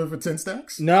grandmother for 10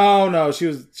 stacks? No. She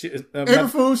April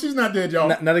Fool, she's not dead, y'all.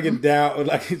 Not to get down.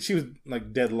 Like, she was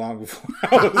like dead long before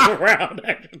I was around,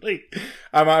 actually.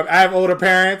 I have older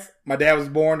parents. My dad was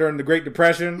born during the Great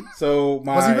Depression. So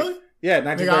was he really? Yeah,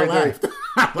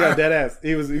 1933. Yeah, dead ass.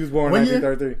 He was born in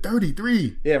 1933.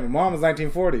 33. Yeah, my mom was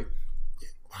 1940.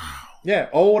 Wow. Yeah,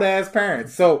 old ass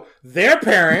parents. So their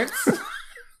parents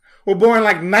were born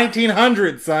like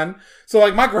 1900, son. So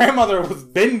like my grandmother was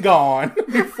been gone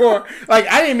before. Like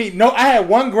I had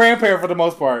one grandparent for the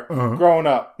most part growing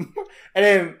up, and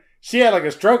then she had like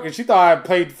a stroke and she thought I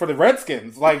played for the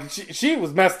Redskins. Like she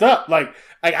was messed up. Like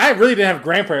I really didn't have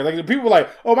grandparents. Like people were like,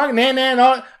 oh my nan and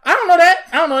all. I don't know that.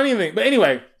 I don't know anything. But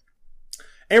anyway,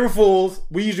 April Fools.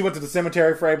 We usually went to the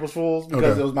cemetery for April Fools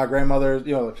because it was my grandmother's.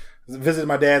 You know, visited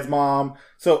my dad's mom.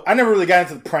 So I never really got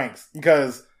into the pranks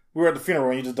because we were at the funeral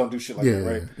and you just don't do shit like that,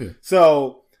 right? Yeah.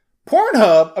 So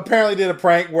Pornhub apparently did a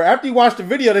prank where after you watched the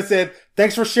video, they said,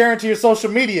 thanks for sharing to your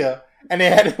social media. and they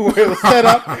had it where it was set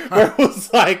up where it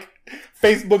was like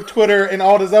Facebook, Twitter, and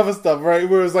all this other stuff, right?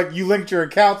 Where it was like you linked your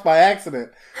accounts by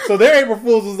accident. So their April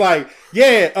Fools was like,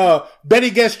 yeah,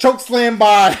 Betty gets chokeslammed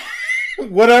by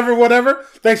whatever.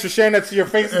 Thanks for sharing that to your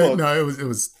Facebook. No, it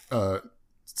was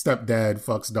stepdad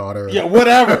fucks daughter. Yeah,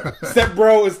 whatever. Step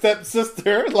bro and step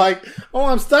sister. Like, oh,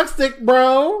 I'm stuck stick,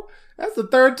 bro. That's the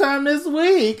third time this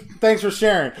week. Thanks for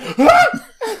sharing.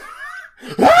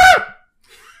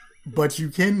 But you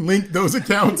can link those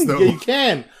accounts, though. Yeah, you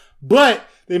can. But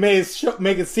they make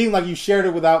it seem like you shared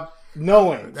it without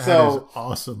knowing. That so is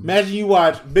awesome. Imagine you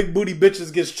watch Big Booty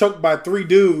Bitches gets choked by 3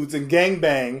 dudes and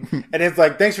gangbang, and it's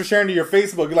like, thanks for sharing to your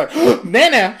Facebook. You're like,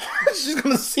 Nana, she's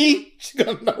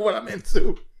gonna know what I'm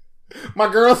into.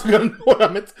 My girls are gonna know what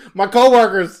I'm into. My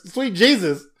coworkers, sweet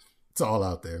Jesus. It's all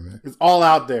out there, man. It's all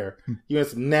out there. You had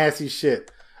some nasty shit.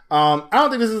 I don't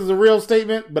think this is a real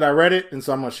statement, but I read it, and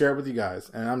so I'm gonna share it with you guys,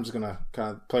 and I'm just gonna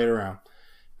kind of play it around.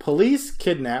 Police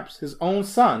kidnaps his own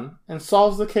son and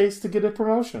solves the case to get a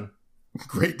promotion.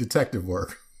 Great detective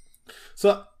work.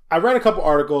 So I read a couple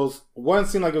articles. One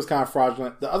seemed like it was kind of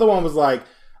fraudulent. The other one was like,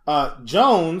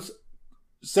 Jones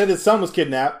said his son was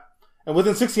kidnapped, and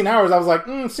within 16 hours, I was like,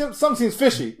 something seems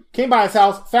fishy. Came by his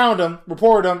house, found him,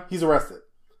 reported him, he's arrested.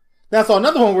 Then I saw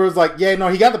another one where it was like, yeah, no,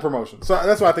 he got the promotion. So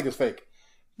that's why I think it's fake.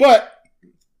 But,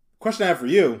 question I have for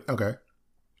you. Okay.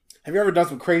 Have you ever done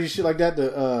some crazy shit like that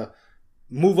to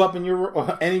move up in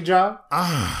your any job?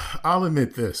 I'll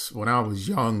admit this. When I was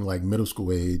young, like middle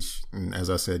school age, and as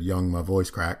I said, young, my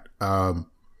voice cracked. I've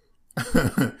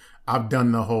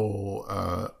done the whole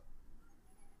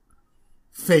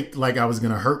faked like I was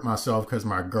going to hurt myself because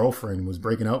my girlfriend was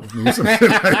breaking up with me or something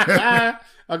like that.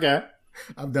 Okay.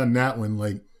 I've done that one,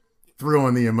 like, threw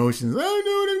on the emotions. I don't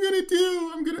know what I'm going to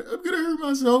do. I'm gonna hurt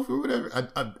myself or whatever.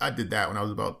 I did that when I was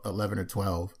about 11 or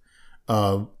 12.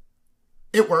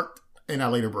 It worked. And I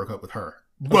later broke up with her.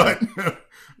 But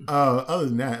other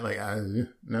than that, like,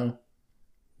 no,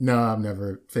 I've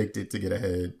never faked it to get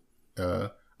ahead.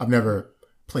 I've never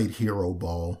played hero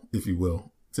ball, if you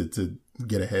will, to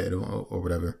get ahead or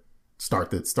whatever. Start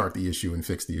the issue and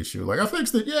fix the issue. Like, I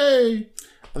fixed it, yay!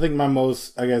 I think my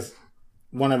most, I guess,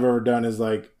 one I've ever done is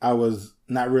like I was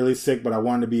not really sick, but I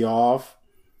wanted to be off.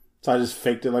 So I just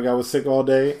faked it like I was sick all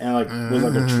day and like was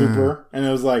like a trooper. And it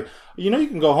was like, you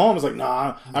can go home. It's like,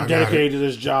 nah, I'm dedicated to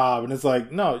this job. And it's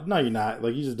like, no, you're not.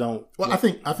 Like, you just don't. Well, I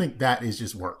think that is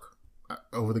just work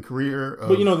over the career.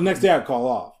 But the next day I'd call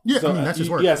off. Yeah, so, that's just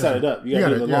work. You gotta set it up. You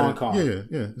gotta do the long call. Yeah.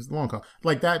 It's the long call.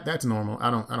 Like that's normal. I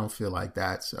don't feel like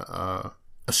that's a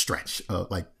stretch.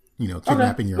 Like,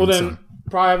 kidnapping your own son.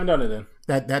 Probably haven't done it then.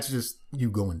 That's just you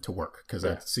going to work because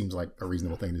that seems like a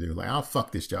reasonable thing to do. Like, I'll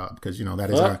fuck this job because that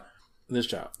is this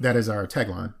job. That is our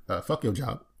tagline. Fuck your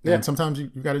job. Yeah. And sometimes you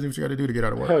got to do what you got to do to get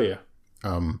out of work. Hell yeah.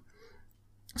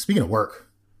 Speaking of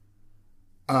work,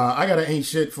 I got to ain't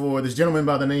shit for this gentleman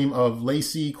by the name of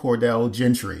Lacey Cordell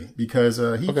Gentry because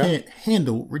he can't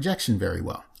handle rejection very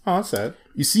well. Oh, that's sad.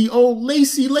 You see, old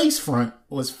Lacey Lacefront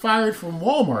was fired from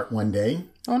Walmart one day.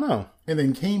 Oh, no. And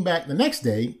then came back the next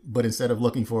day, but instead of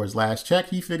looking for his last check,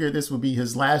 he figured this would be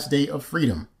his last day of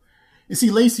freedom. You see,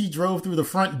 Lacey drove through the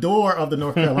front door of the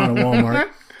North Carolina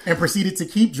Walmart and proceeded to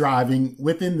keep driving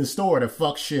within the store to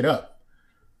fuck shit up.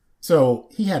 So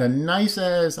he had a nice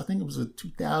ass, I think it was a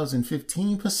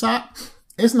 2015 Passat.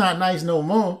 It's not nice no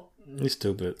more. He's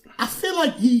stupid. I feel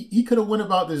like he could have went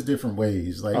about this different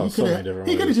ways. Like he could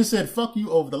have just said fuck you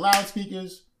over the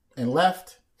loudspeakers and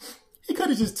left. He could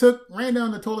have just ran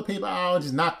down the toilet paper aisle,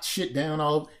 just knocked shit down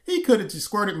all over. He could have just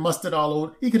squirted mustard all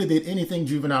over. He could have did anything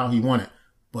juvenile he wanted.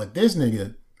 But this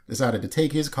nigga decided to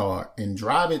take his car and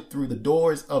drive it through the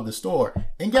doors of the store.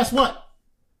 And guess what?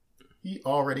 He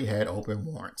already had open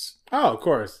warrants. Oh, of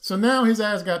course. So now his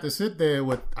ass got to sit there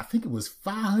with, I think it was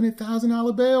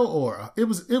 $500,000 bail, or it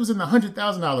was in the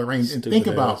 $100,000 range. And think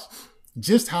about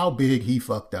just how big he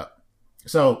fucked up.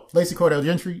 So Lacey Cordell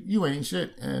Gentry, you ain't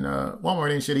shit, and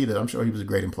Walmart ain't shit either. I'm sure he was a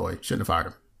great employee. Shouldn't have fired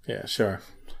him. Yeah, sure.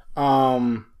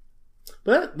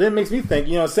 But that makes me think,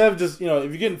 instead of just, if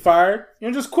you're getting fired,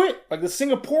 just quit. Like the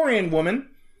Singaporean woman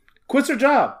quits her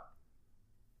job.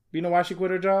 You know why she quit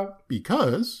her job?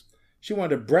 Because she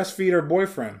wanted to breastfeed her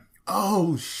boyfriend.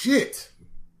 Oh, shit.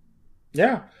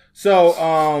 Yeah.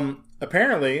 So,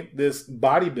 apparently, this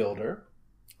bodybuilder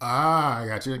I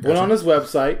got you. went on his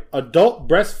website, Adult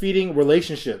Breastfeeding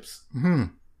Relationships. Mm-hmm.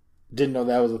 Didn't know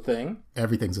that was a thing.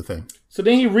 Everything's a thing. So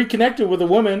then he reconnected with a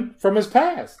woman from his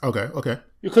past. Okay.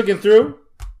 You're clicking through.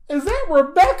 Is that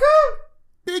Rebecca?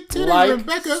 Big titty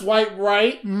Rebecca. Swipe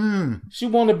right. She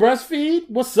wanted to breastfeed.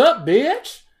 What's up,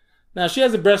 bitch? Now, she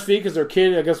has to breastfeed because her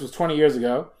kid, I guess, was 20 years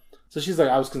ago. So she's like,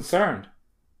 I was concerned.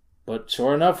 But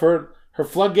sure enough, her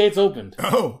floodgates opened.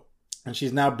 Oh. And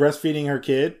she's now breastfeeding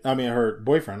her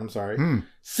boyfriend,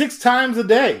 6 times a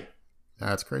day.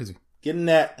 That's crazy. Getting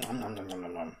that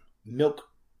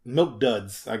milk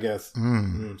duds, I guess.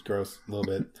 It's gross, a little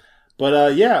bit.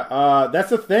 But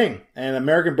that's a thing. And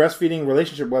American Breastfeeding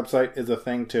Relationship website is a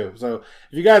thing too. So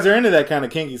if you guys are into that kind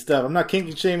of kinky stuff, I'm not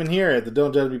kinky shaming here at the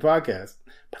Don't Judge Me podcast,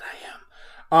 but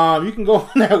I am. You can go on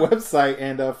that website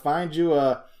and find you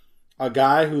a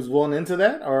guy who's willing into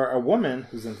that, or a woman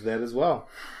who's into that as well.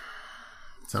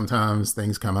 Sometimes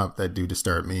things come up that do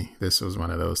disturb me. This was one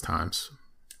of those times.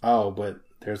 Oh, but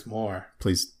there's more.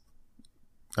 Please.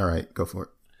 All right, go for it.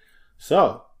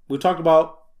 So we talked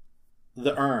about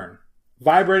the urn.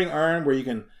 Vibrating urn where you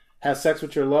can have sex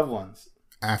with your loved ones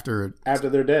after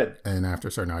they're dead, and after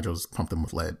Sir Nigel's pumped them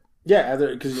with lead. Yeah,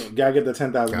 because you gotta get the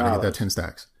 $10,000. Gotta get that 10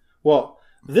 stacks. Well,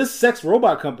 this sex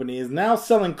robot company is now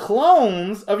selling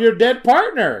clones of your dead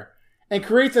partner and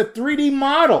creates a 3D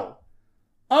model.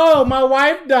 Oh, my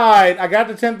wife died. I got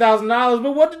the $10,000,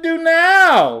 but what to do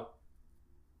now?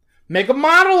 Make a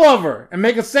model of her and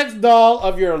make a sex doll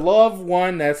of your loved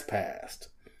one that's passed.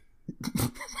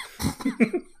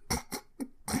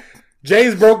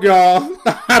 Jay's broke, y'all.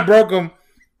 I broke him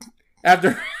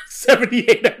after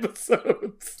 78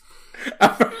 episodes. I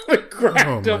finally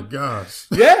cracked him. Oh my gosh.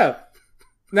 Yeah.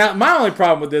 Now, my only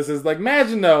problem with this is, like,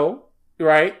 imagine though,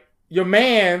 right? Your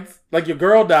man's, like, your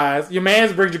girl dies. Your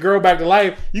man's brings your girl back to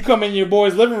life. You come in your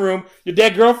boy's living room, your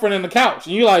dead girlfriend in the couch,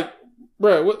 and you're like,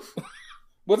 bro,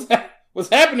 what's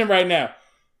happening right now?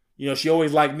 You know, she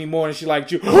always liked me more than she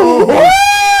liked you.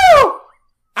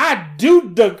 I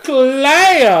do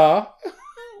declare.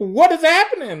 What is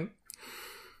happening?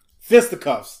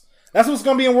 Fisticuffs. That's what's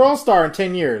going to be in World Star in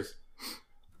 10 years.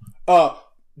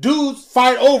 Dudes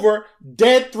fight over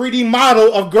dead 3D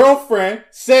model of girlfriend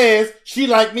says she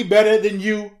liked me better than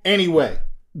you anyway.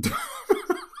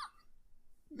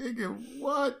 Nigga,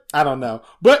 what? I don't know.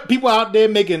 But people out there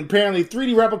making apparently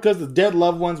 3D replicas of dead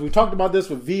loved ones. We talked about this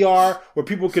with VR, where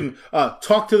people can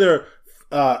talk to their,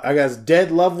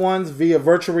 dead loved ones via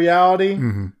virtual reality.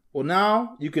 Mm-hmm. Well,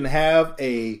 now you can have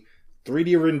a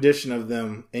 3D rendition of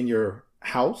them in your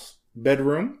house,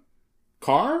 bedroom,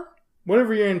 car,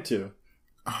 whatever you're into.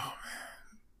 Oh,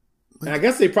 man. And I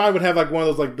guess they probably would have like one of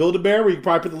those like Build-A-Bear where you can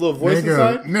probably put the little voice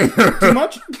inside. Too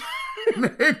much?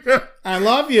 I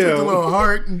love you. Take the little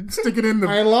heart and stick it in the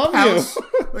I love house. you.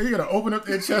 Like, you gotta open up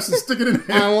their chest and stick it in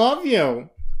there. I love you.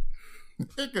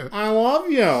 Nigga. I love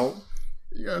you.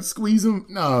 You gotta squeeze them.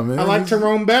 No, man. I like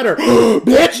Tyrone better.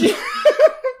 Bitch!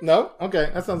 No?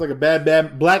 Okay. That sounds like a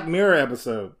bad Black Mirror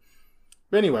episode.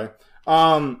 But anyway,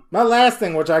 my last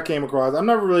thing which I came across, I've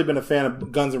never really been a fan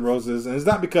of Guns N' Roses, and it's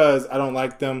not because I don't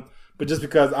like them, but just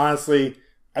because honestly,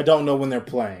 I don't know when they're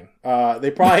playing. I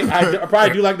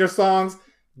probably do like their songs.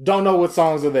 Don't know what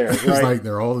songs are theirs. Right? It's like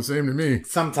they're all the same to me.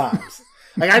 Sometimes,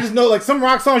 like I just know like some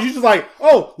rock songs. You just like,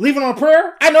 oh, Leaving on a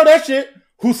Prayer. I know that shit.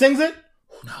 Who sings it?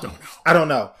 No. I don't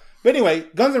know. But anyway,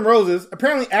 Guns N' Roses.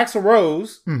 Apparently, Axl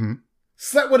Rose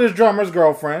slept with his drummer's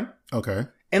girlfriend. Okay.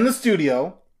 In the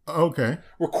studio. Okay.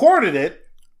 Recorded it.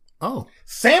 Oh.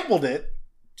 Sampled it.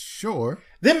 Sure.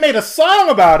 Then made a song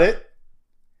about it.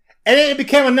 And then it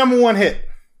became a #1 hit.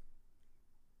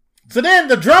 So then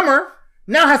the drummer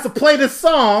now has to play this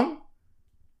song.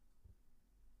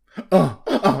 Fucking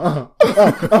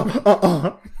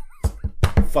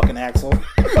Axl.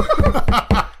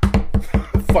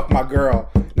 Fuck my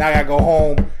girl. Now I gotta go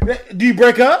home. Do you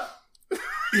break up?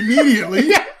 Immediately.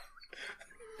 Yeah.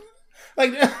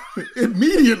 Like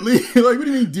immediately. Like, what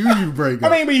do you mean? Do you break up?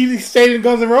 I mean, but you stayed in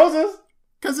Guns N' Roses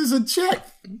because it's a check.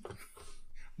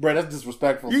 Bro, that's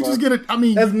disrespectful. You just get it. I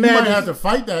mean, that's you mad. might have to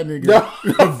fight that nigga. No,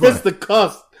 that's the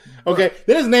cuss. Okay,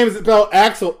 then his name is spelled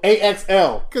Axl,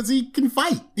 AXL. Because he can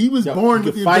fight. He was born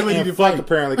with the ability to fight.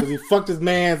 Apparently, because he fucked his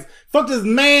man's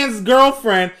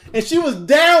girlfriend, and she was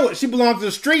down with. She belonged to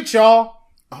the street, y'all.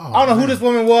 Oh, I don't know who this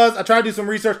woman was. I tried to do some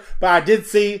research, but I did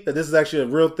see that this is actually a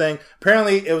real thing.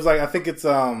 Apparently, it was like I think it's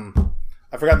I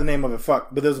forgot the name of it.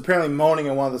 But there's apparently moaning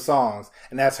in one of the songs,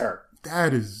 and that's her.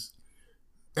 That's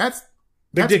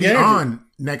beyond energy.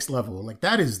 Next level. Like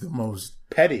that is the most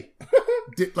petty.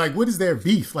 Like, what is their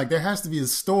beef? Like, there has to be a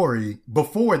story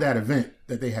before that event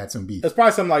that they had some beef. It's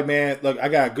probably something like, man, look, I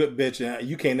got a good bitch and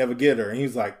you can't never get her. And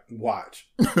he's like, watch.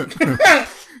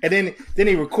 And then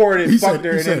he recorded, fucked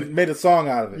her, and then made a song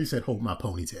out of it. He said, hold my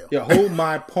ponytail. Yeah, hold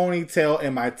my ponytail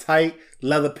and my tight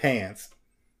leather pants.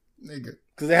 Nigga.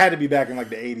 Because it had to be back in like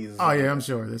the 80s. Oh yeah, I'm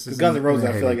sure. This is Guns N' Roses.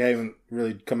 I feel like they haven't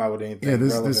really come out with anything. Yeah,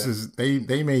 this is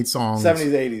they made songs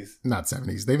 70s, 80s, not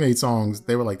 70s. They made songs.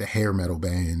 They were like the hair metal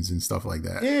bands and stuff like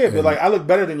that. Yeah, but like I look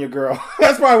better than your girl.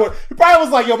 That's probably what he probably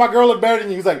was like. Yo, my girl look better than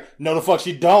you. He's like, no, the fuck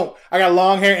she don't. I got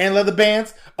long hair and leather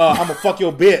bands. I'm gonna fuck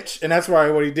your bitch, and that's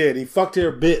probably what he did. He fucked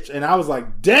her bitch, and I was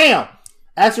like, damn,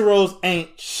 Axl Rose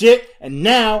ain't shit. And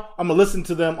now I'm gonna listen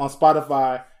to them on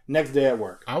Spotify next day at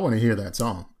work. I want to hear that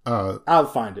song. I'll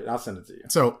find it. I'll send it to you.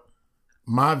 So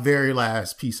my very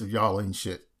last piece of y'all ain't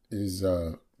shit is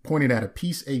pointed at a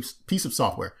piece of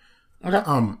software. Okay.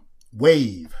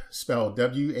 Wave, spelled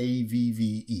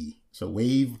Wavve. So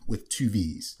Wave with 2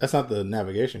 V's. That's not the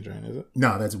navigation train, is it?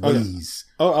 No, that's Waze.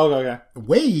 Oh, okay.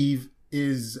 Wave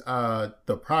is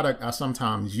the product I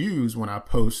sometimes use when I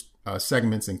post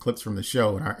segments and clips from the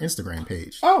show on our Instagram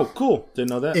page. Oh, cool. Didn't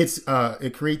know that.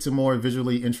 It creates a more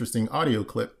visually interesting audio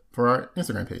clip for our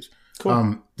Instagram page.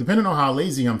 Cool. Depending on how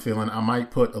lazy I'm feeling, I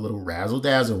might put a little razzle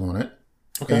dazzle on it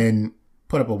and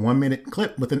put up a 1-minute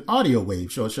clip with an audio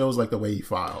wave. So it shows like the wave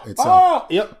file itself. Oh,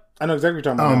 yep. I know exactly what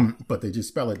you're talking about. But they just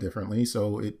spell it differently.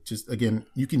 So it just, again,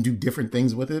 you can do different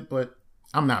things with it, but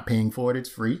I'm not paying for it. It's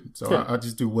free. So I'll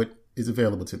just do what is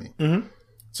available to me. Mm-hmm.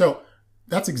 So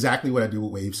that's exactly what I do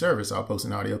with Wave Service. I'll post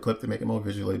an audio clip to make it more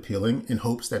visually appealing in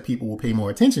hopes that people will pay more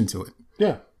attention to it.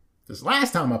 Yeah. This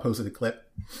last time I posted a clip,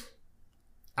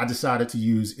 I decided to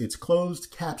use its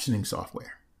closed captioning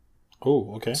software.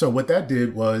 Oh, okay. So what that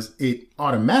did was it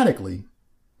automatically,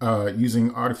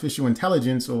 using artificial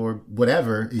intelligence or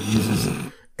whatever it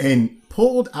uses, and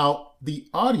pulled out the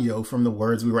audio from the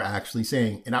words we were actually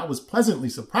saying. And I was pleasantly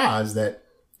surprised that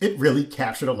it really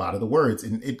captured a lot of the words,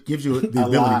 and it gives you the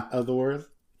ability. A lot of the words?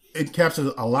 It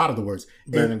captures a lot of the words.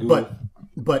 Better than Google.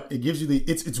 But it gives you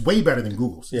it's way better than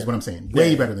Google's, is what I'm saying.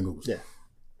 Way better than Google's. Yeah.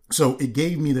 So it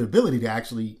gave me the ability to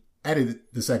actually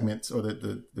edit the segments or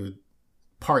the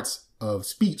parts of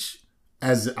speech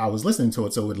as I was listening to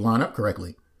it so it would line up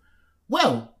correctly.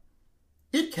 Well,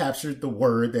 it captured the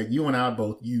word that you and I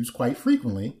both use quite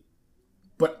frequently,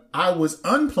 but I was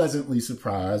unpleasantly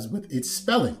surprised with its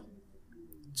spelling.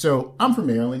 So I'm from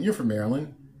Maryland, you're from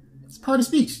Maryland. It's part of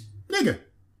speech. Nigga.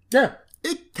 Yeah.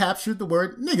 It captured the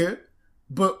word nigga,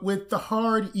 but with the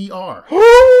hard ER.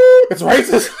 It's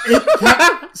racist. It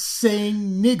kept saying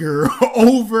nigger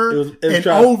over and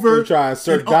over. It was trying to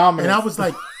assert dominance. And I was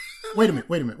like, wait a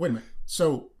minute.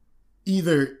 So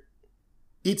either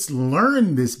it's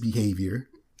learned this behavior.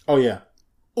 Oh, yeah.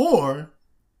 Or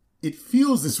it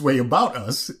feels this way about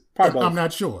us. Probably I'm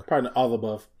not sure. Probably all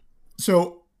above.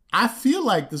 So I feel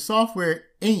like the software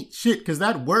ain't shit because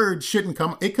that word shouldn't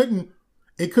come. It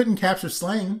couldn't capture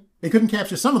slang. It couldn't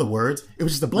capture some of the words. It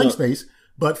was just a blank space.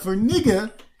 But for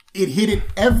nigga, it hit it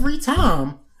every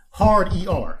time hard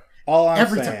ER. All I'm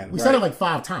every saying, time. We said it like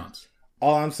 5 times.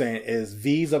 All I'm saying is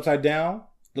V's upside down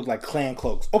look like Klan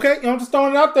cloaks. Okay, I'm just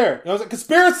throwing it out there. It's like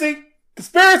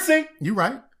conspiracy. You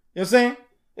right. You know what I'm saying?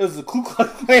 It was the Ku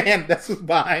Klux Klan that's what's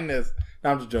behind this.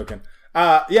 No, I'm just joking.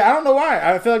 I don't know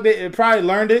why. I feel like they probably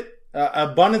learned it.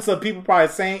 Abundance of people probably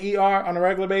saying ER on a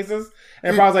regular basis.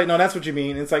 And probably like, no, that's what you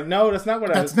mean. It's like, no, that's not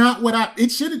what That's not what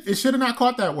it should have not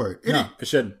caught that word. It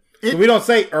shouldn't. So we don't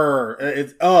say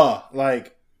it's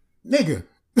like nigga.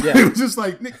 Yeah. It was just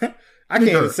like I can't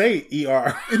even say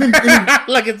ER. And then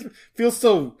like it feels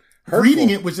so hurtful. Reading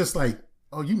it was just like,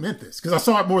 oh, you meant this. Because I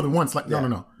saw it more than once. Like,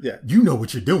 no. Yeah. You know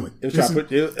what you're doing. It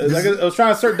was trying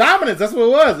to assert dominance. That's what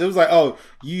it was. It was like, oh,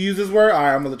 you use this word? All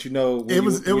right, I'm going to let you know. It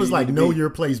was like, know your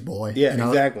place, boy. Yeah,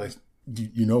 exactly.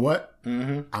 You know what?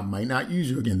 Mm-hmm. I might not use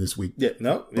you again this week. Yeah,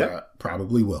 no. Yeah.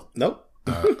 Probably will. Nope.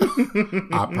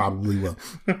 I probably will.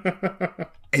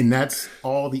 And that's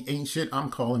all the ain't shit I'm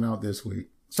calling out this week.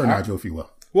 Sir Nigel, if you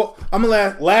will. Well, I'm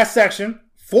going to last section.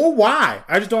 For why?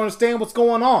 I just don't understand what's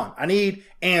going on. I need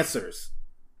answers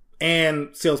and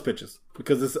sales pitches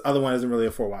because this other one isn't really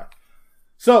a for why.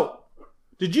 So,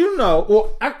 did you know?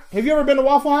 Well, have you ever been to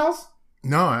Waffle House?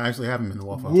 No, I actually haven't been to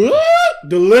Waffle House. What?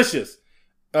 Delicious.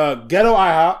 Ghetto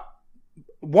IHOP.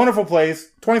 Wonderful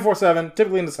place. 24/7.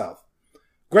 Typically in the South.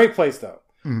 Great place though.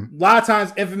 Mm. A lot of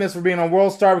times infamous for being on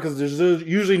World Star because there's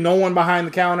usually no one behind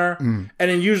the counter. Mm.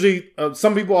 And then usually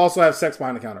some people also have sex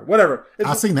behind the counter. Whatever.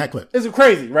 I've seen that clip. It's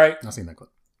crazy, right? I've seen that clip.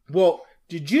 Well,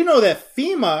 did you know that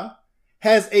FEMA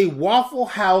has a Waffle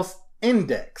House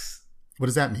Index? What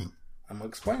does that mean? I'm going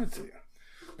to explain it to you.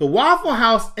 The Waffle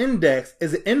House Index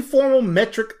is an informal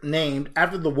metric named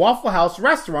after the Waffle House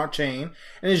restaurant chain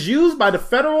and is used by the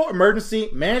Federal Emergency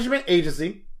Management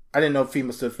Agency, I didn't know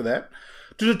FEMA stood for that,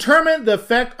 to determine the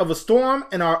effect of a storm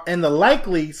and the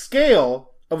likely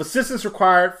scale of assistance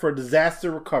required for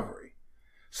disaster recovery.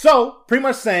 So, pretty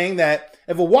much saying that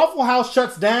if a Waffle House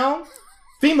shuts down,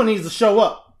 FEMA needs to show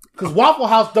up. Because Waffle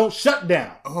House don't shut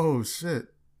down. Oh, shit.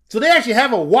 So they actually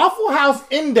have a Waffle House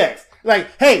index. Like,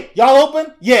 hey, y'all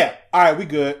open? Yeah. All right, we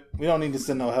good. We don't need to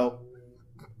send no help.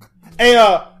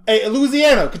 Hey,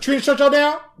 Louisiana, Katrina shut y'all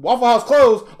down? Waffle House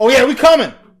closed. Oh yeah, we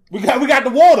coming. We got the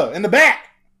water in the back.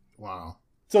 Wow.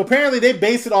 So apparently they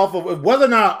base it off of whether or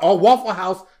not a Waffle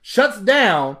House shuts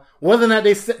down, whether or not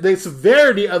the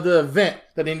severity of the event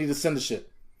that they need to send the shit.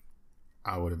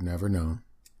 I would have never known.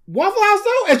 Waffle House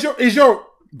though is your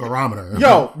barometer.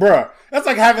 Yo, bruh. That's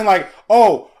like having like,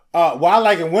 what I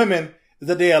like in women is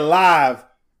that they're alive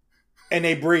and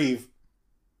they breathe.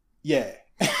 Yeah.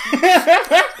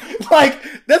 Like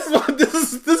this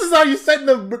is how you set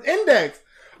the index.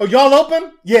 Oh, y'all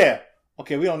open? Yeah.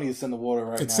 Okay, we don't need to send the water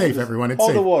right now. It's safe, everyone. It's hold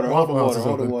safe. The water. Hold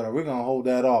the water. We're gonna hold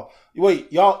that off.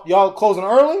 Wait, y'all closing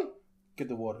early? Get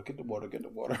the water. Get the water. Get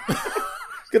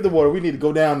the water. We need to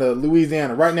go down to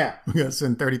Louisiana right now. We gotta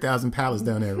send 30,000 pallets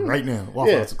down there right now.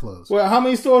 Waffle House are closed. Well, how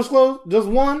many stores closed? Just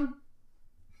one?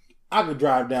 I could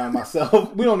drive down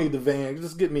myself. We don't need the van.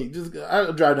 Just get me. I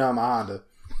could drive down my Honda.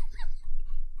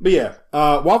 But yeah,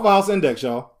 Waffle House Index,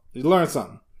 y'all. You learned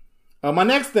something. My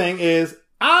next thing is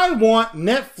I want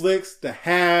Netflix to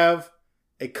have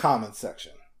a comment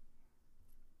section.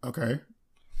 Okay.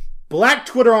 Black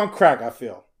Twitter on crack, I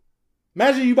feel.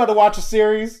 Imagine you about to watch a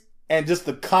series and just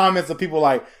the comments of people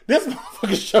like, this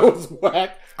motherfucking show is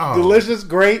whack, delicious,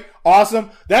 great,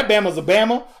 awesome. That Bama's a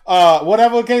Bama.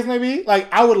 Whatever the case may be.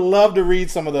 Like, I would love to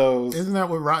read some of those. Isn't that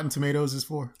what Rotten Tomatoes is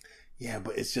for? Yeah,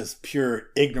 but it's just pure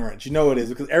ignorance. You know it is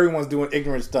because everyone's doing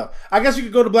ignorant stuff. I guess you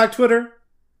could go to Black Twitter,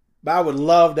 but I would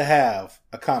love to have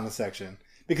a comment section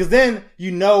because then you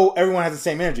know everyone has the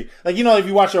same energy. Like, you know, if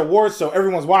you watch an awards show,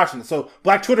 everyone's watching it. So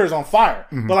Black Twitter is on fire.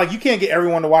 Mm-hmm. But like, you can't get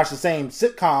everyone to watch the same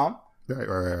sitcom.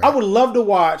 Right. I would love to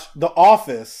watch The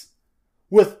Office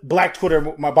with Black Twitter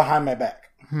behind my back.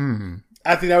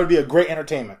 I think that would be a great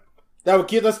entertainment. That would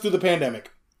get us through the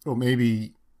pandemic. Well,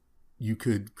 maybe you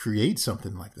could create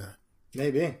something like that.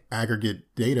 Maybe.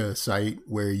 Aggregate data site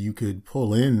where you could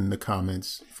pull in the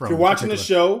comments from. If you're watching the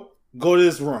show, go to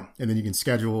this room. And then you can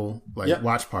schedule like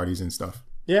watch parties and stuff.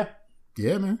 Yeah.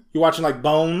 Yeah, man. You're watching like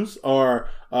Bones or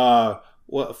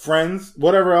Friends,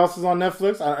 whatever else is on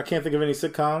Netflix. I can't think of any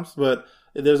sitcoms, but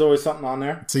there's always something on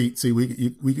there. See,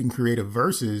 we can create a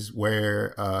versus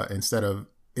where instead of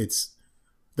it's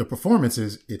the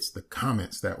performances, it's the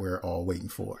comments that we're all waiting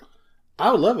for.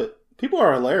 I would love it. People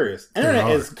are hilarious. Internet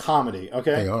is comedy,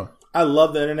 okay? They are. I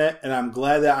love the internet, and I'm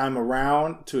glad that I'm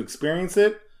around to experience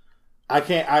it. I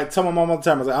tell my mom all the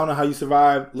time, I was like, I don't know how you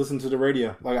survive listening to the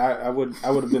radio. Like, I would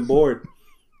have been bored.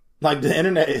 Like, the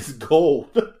internet is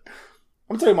gold.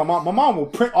 I'm telling you, my mom will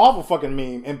print off a fucking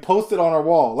meme and post it on her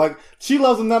wall. Like, she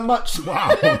loves them that much.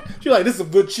 Wow. She's like, this is some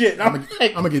good shit. I'm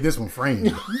gonna get this one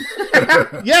framed.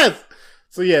 Yes.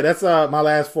 So yeah, that's my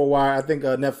last 4 wire. I think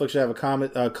Netflix should have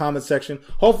a comment section.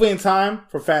 Hopefully in time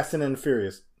for Fast and the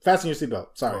Furious. Fasten your seatbelt.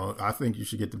 Sorry. Well, I think you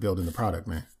should get to building the product,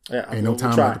 man. Yeah, Ain't no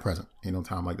time like the present. Ain't no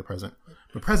time like the present.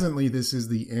 But presently, this is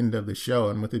the end of the show.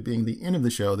 And with it being the end of the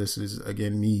show, this is,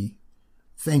 again, me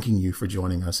thanking you for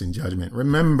joining us in judgment.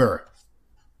 Remember,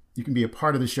 you can be a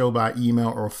part of the show by email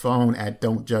or phone at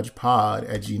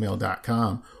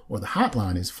don'tjudgepod@gmail.com. Or the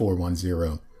hotline is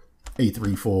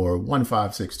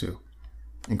 410-834-1562.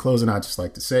 In closing, I'd just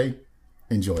like to say,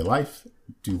 enjoy life.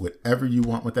 Do whatever you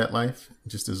want with that life,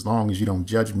 just as long as you don't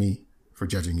judge me for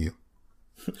judging you.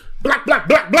 Black, black,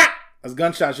 black, black. That's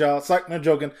gunshots, y'all. Psych, not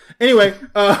joking. Anyway,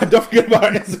 don't forget about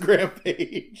our Instagram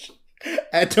page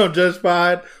at Don't Judge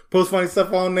Pod. Post funny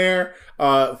stuff on there.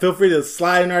 Feel free to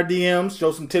slide in our DMs,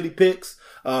 show some titty pics.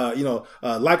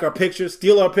 Like our pictures,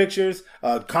 steal our pictures,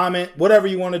 comment, whatever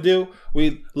you want to do.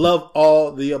 We love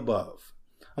all the above.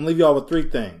 I'm gonna leave y'all with 3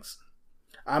 things.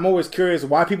 I'm always curious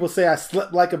why people say I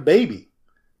slept like a baby.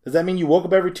 Does that mean you woke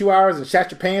up every 2 hours and shat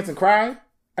your pants and cried?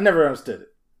 I never understood it.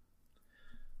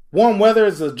 Warm weather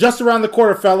is just around the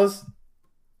corner, fellas.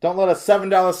 Don't let a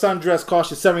 $7 sundress cost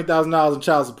you $70,000 in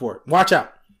child support. Watch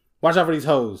out. Watch out for these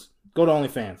hoes. Go to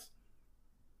OnlyFans.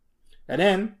 And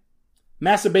then,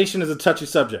 masturbation is a touchy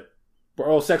subject, but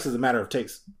oral sex is a matter of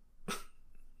taste.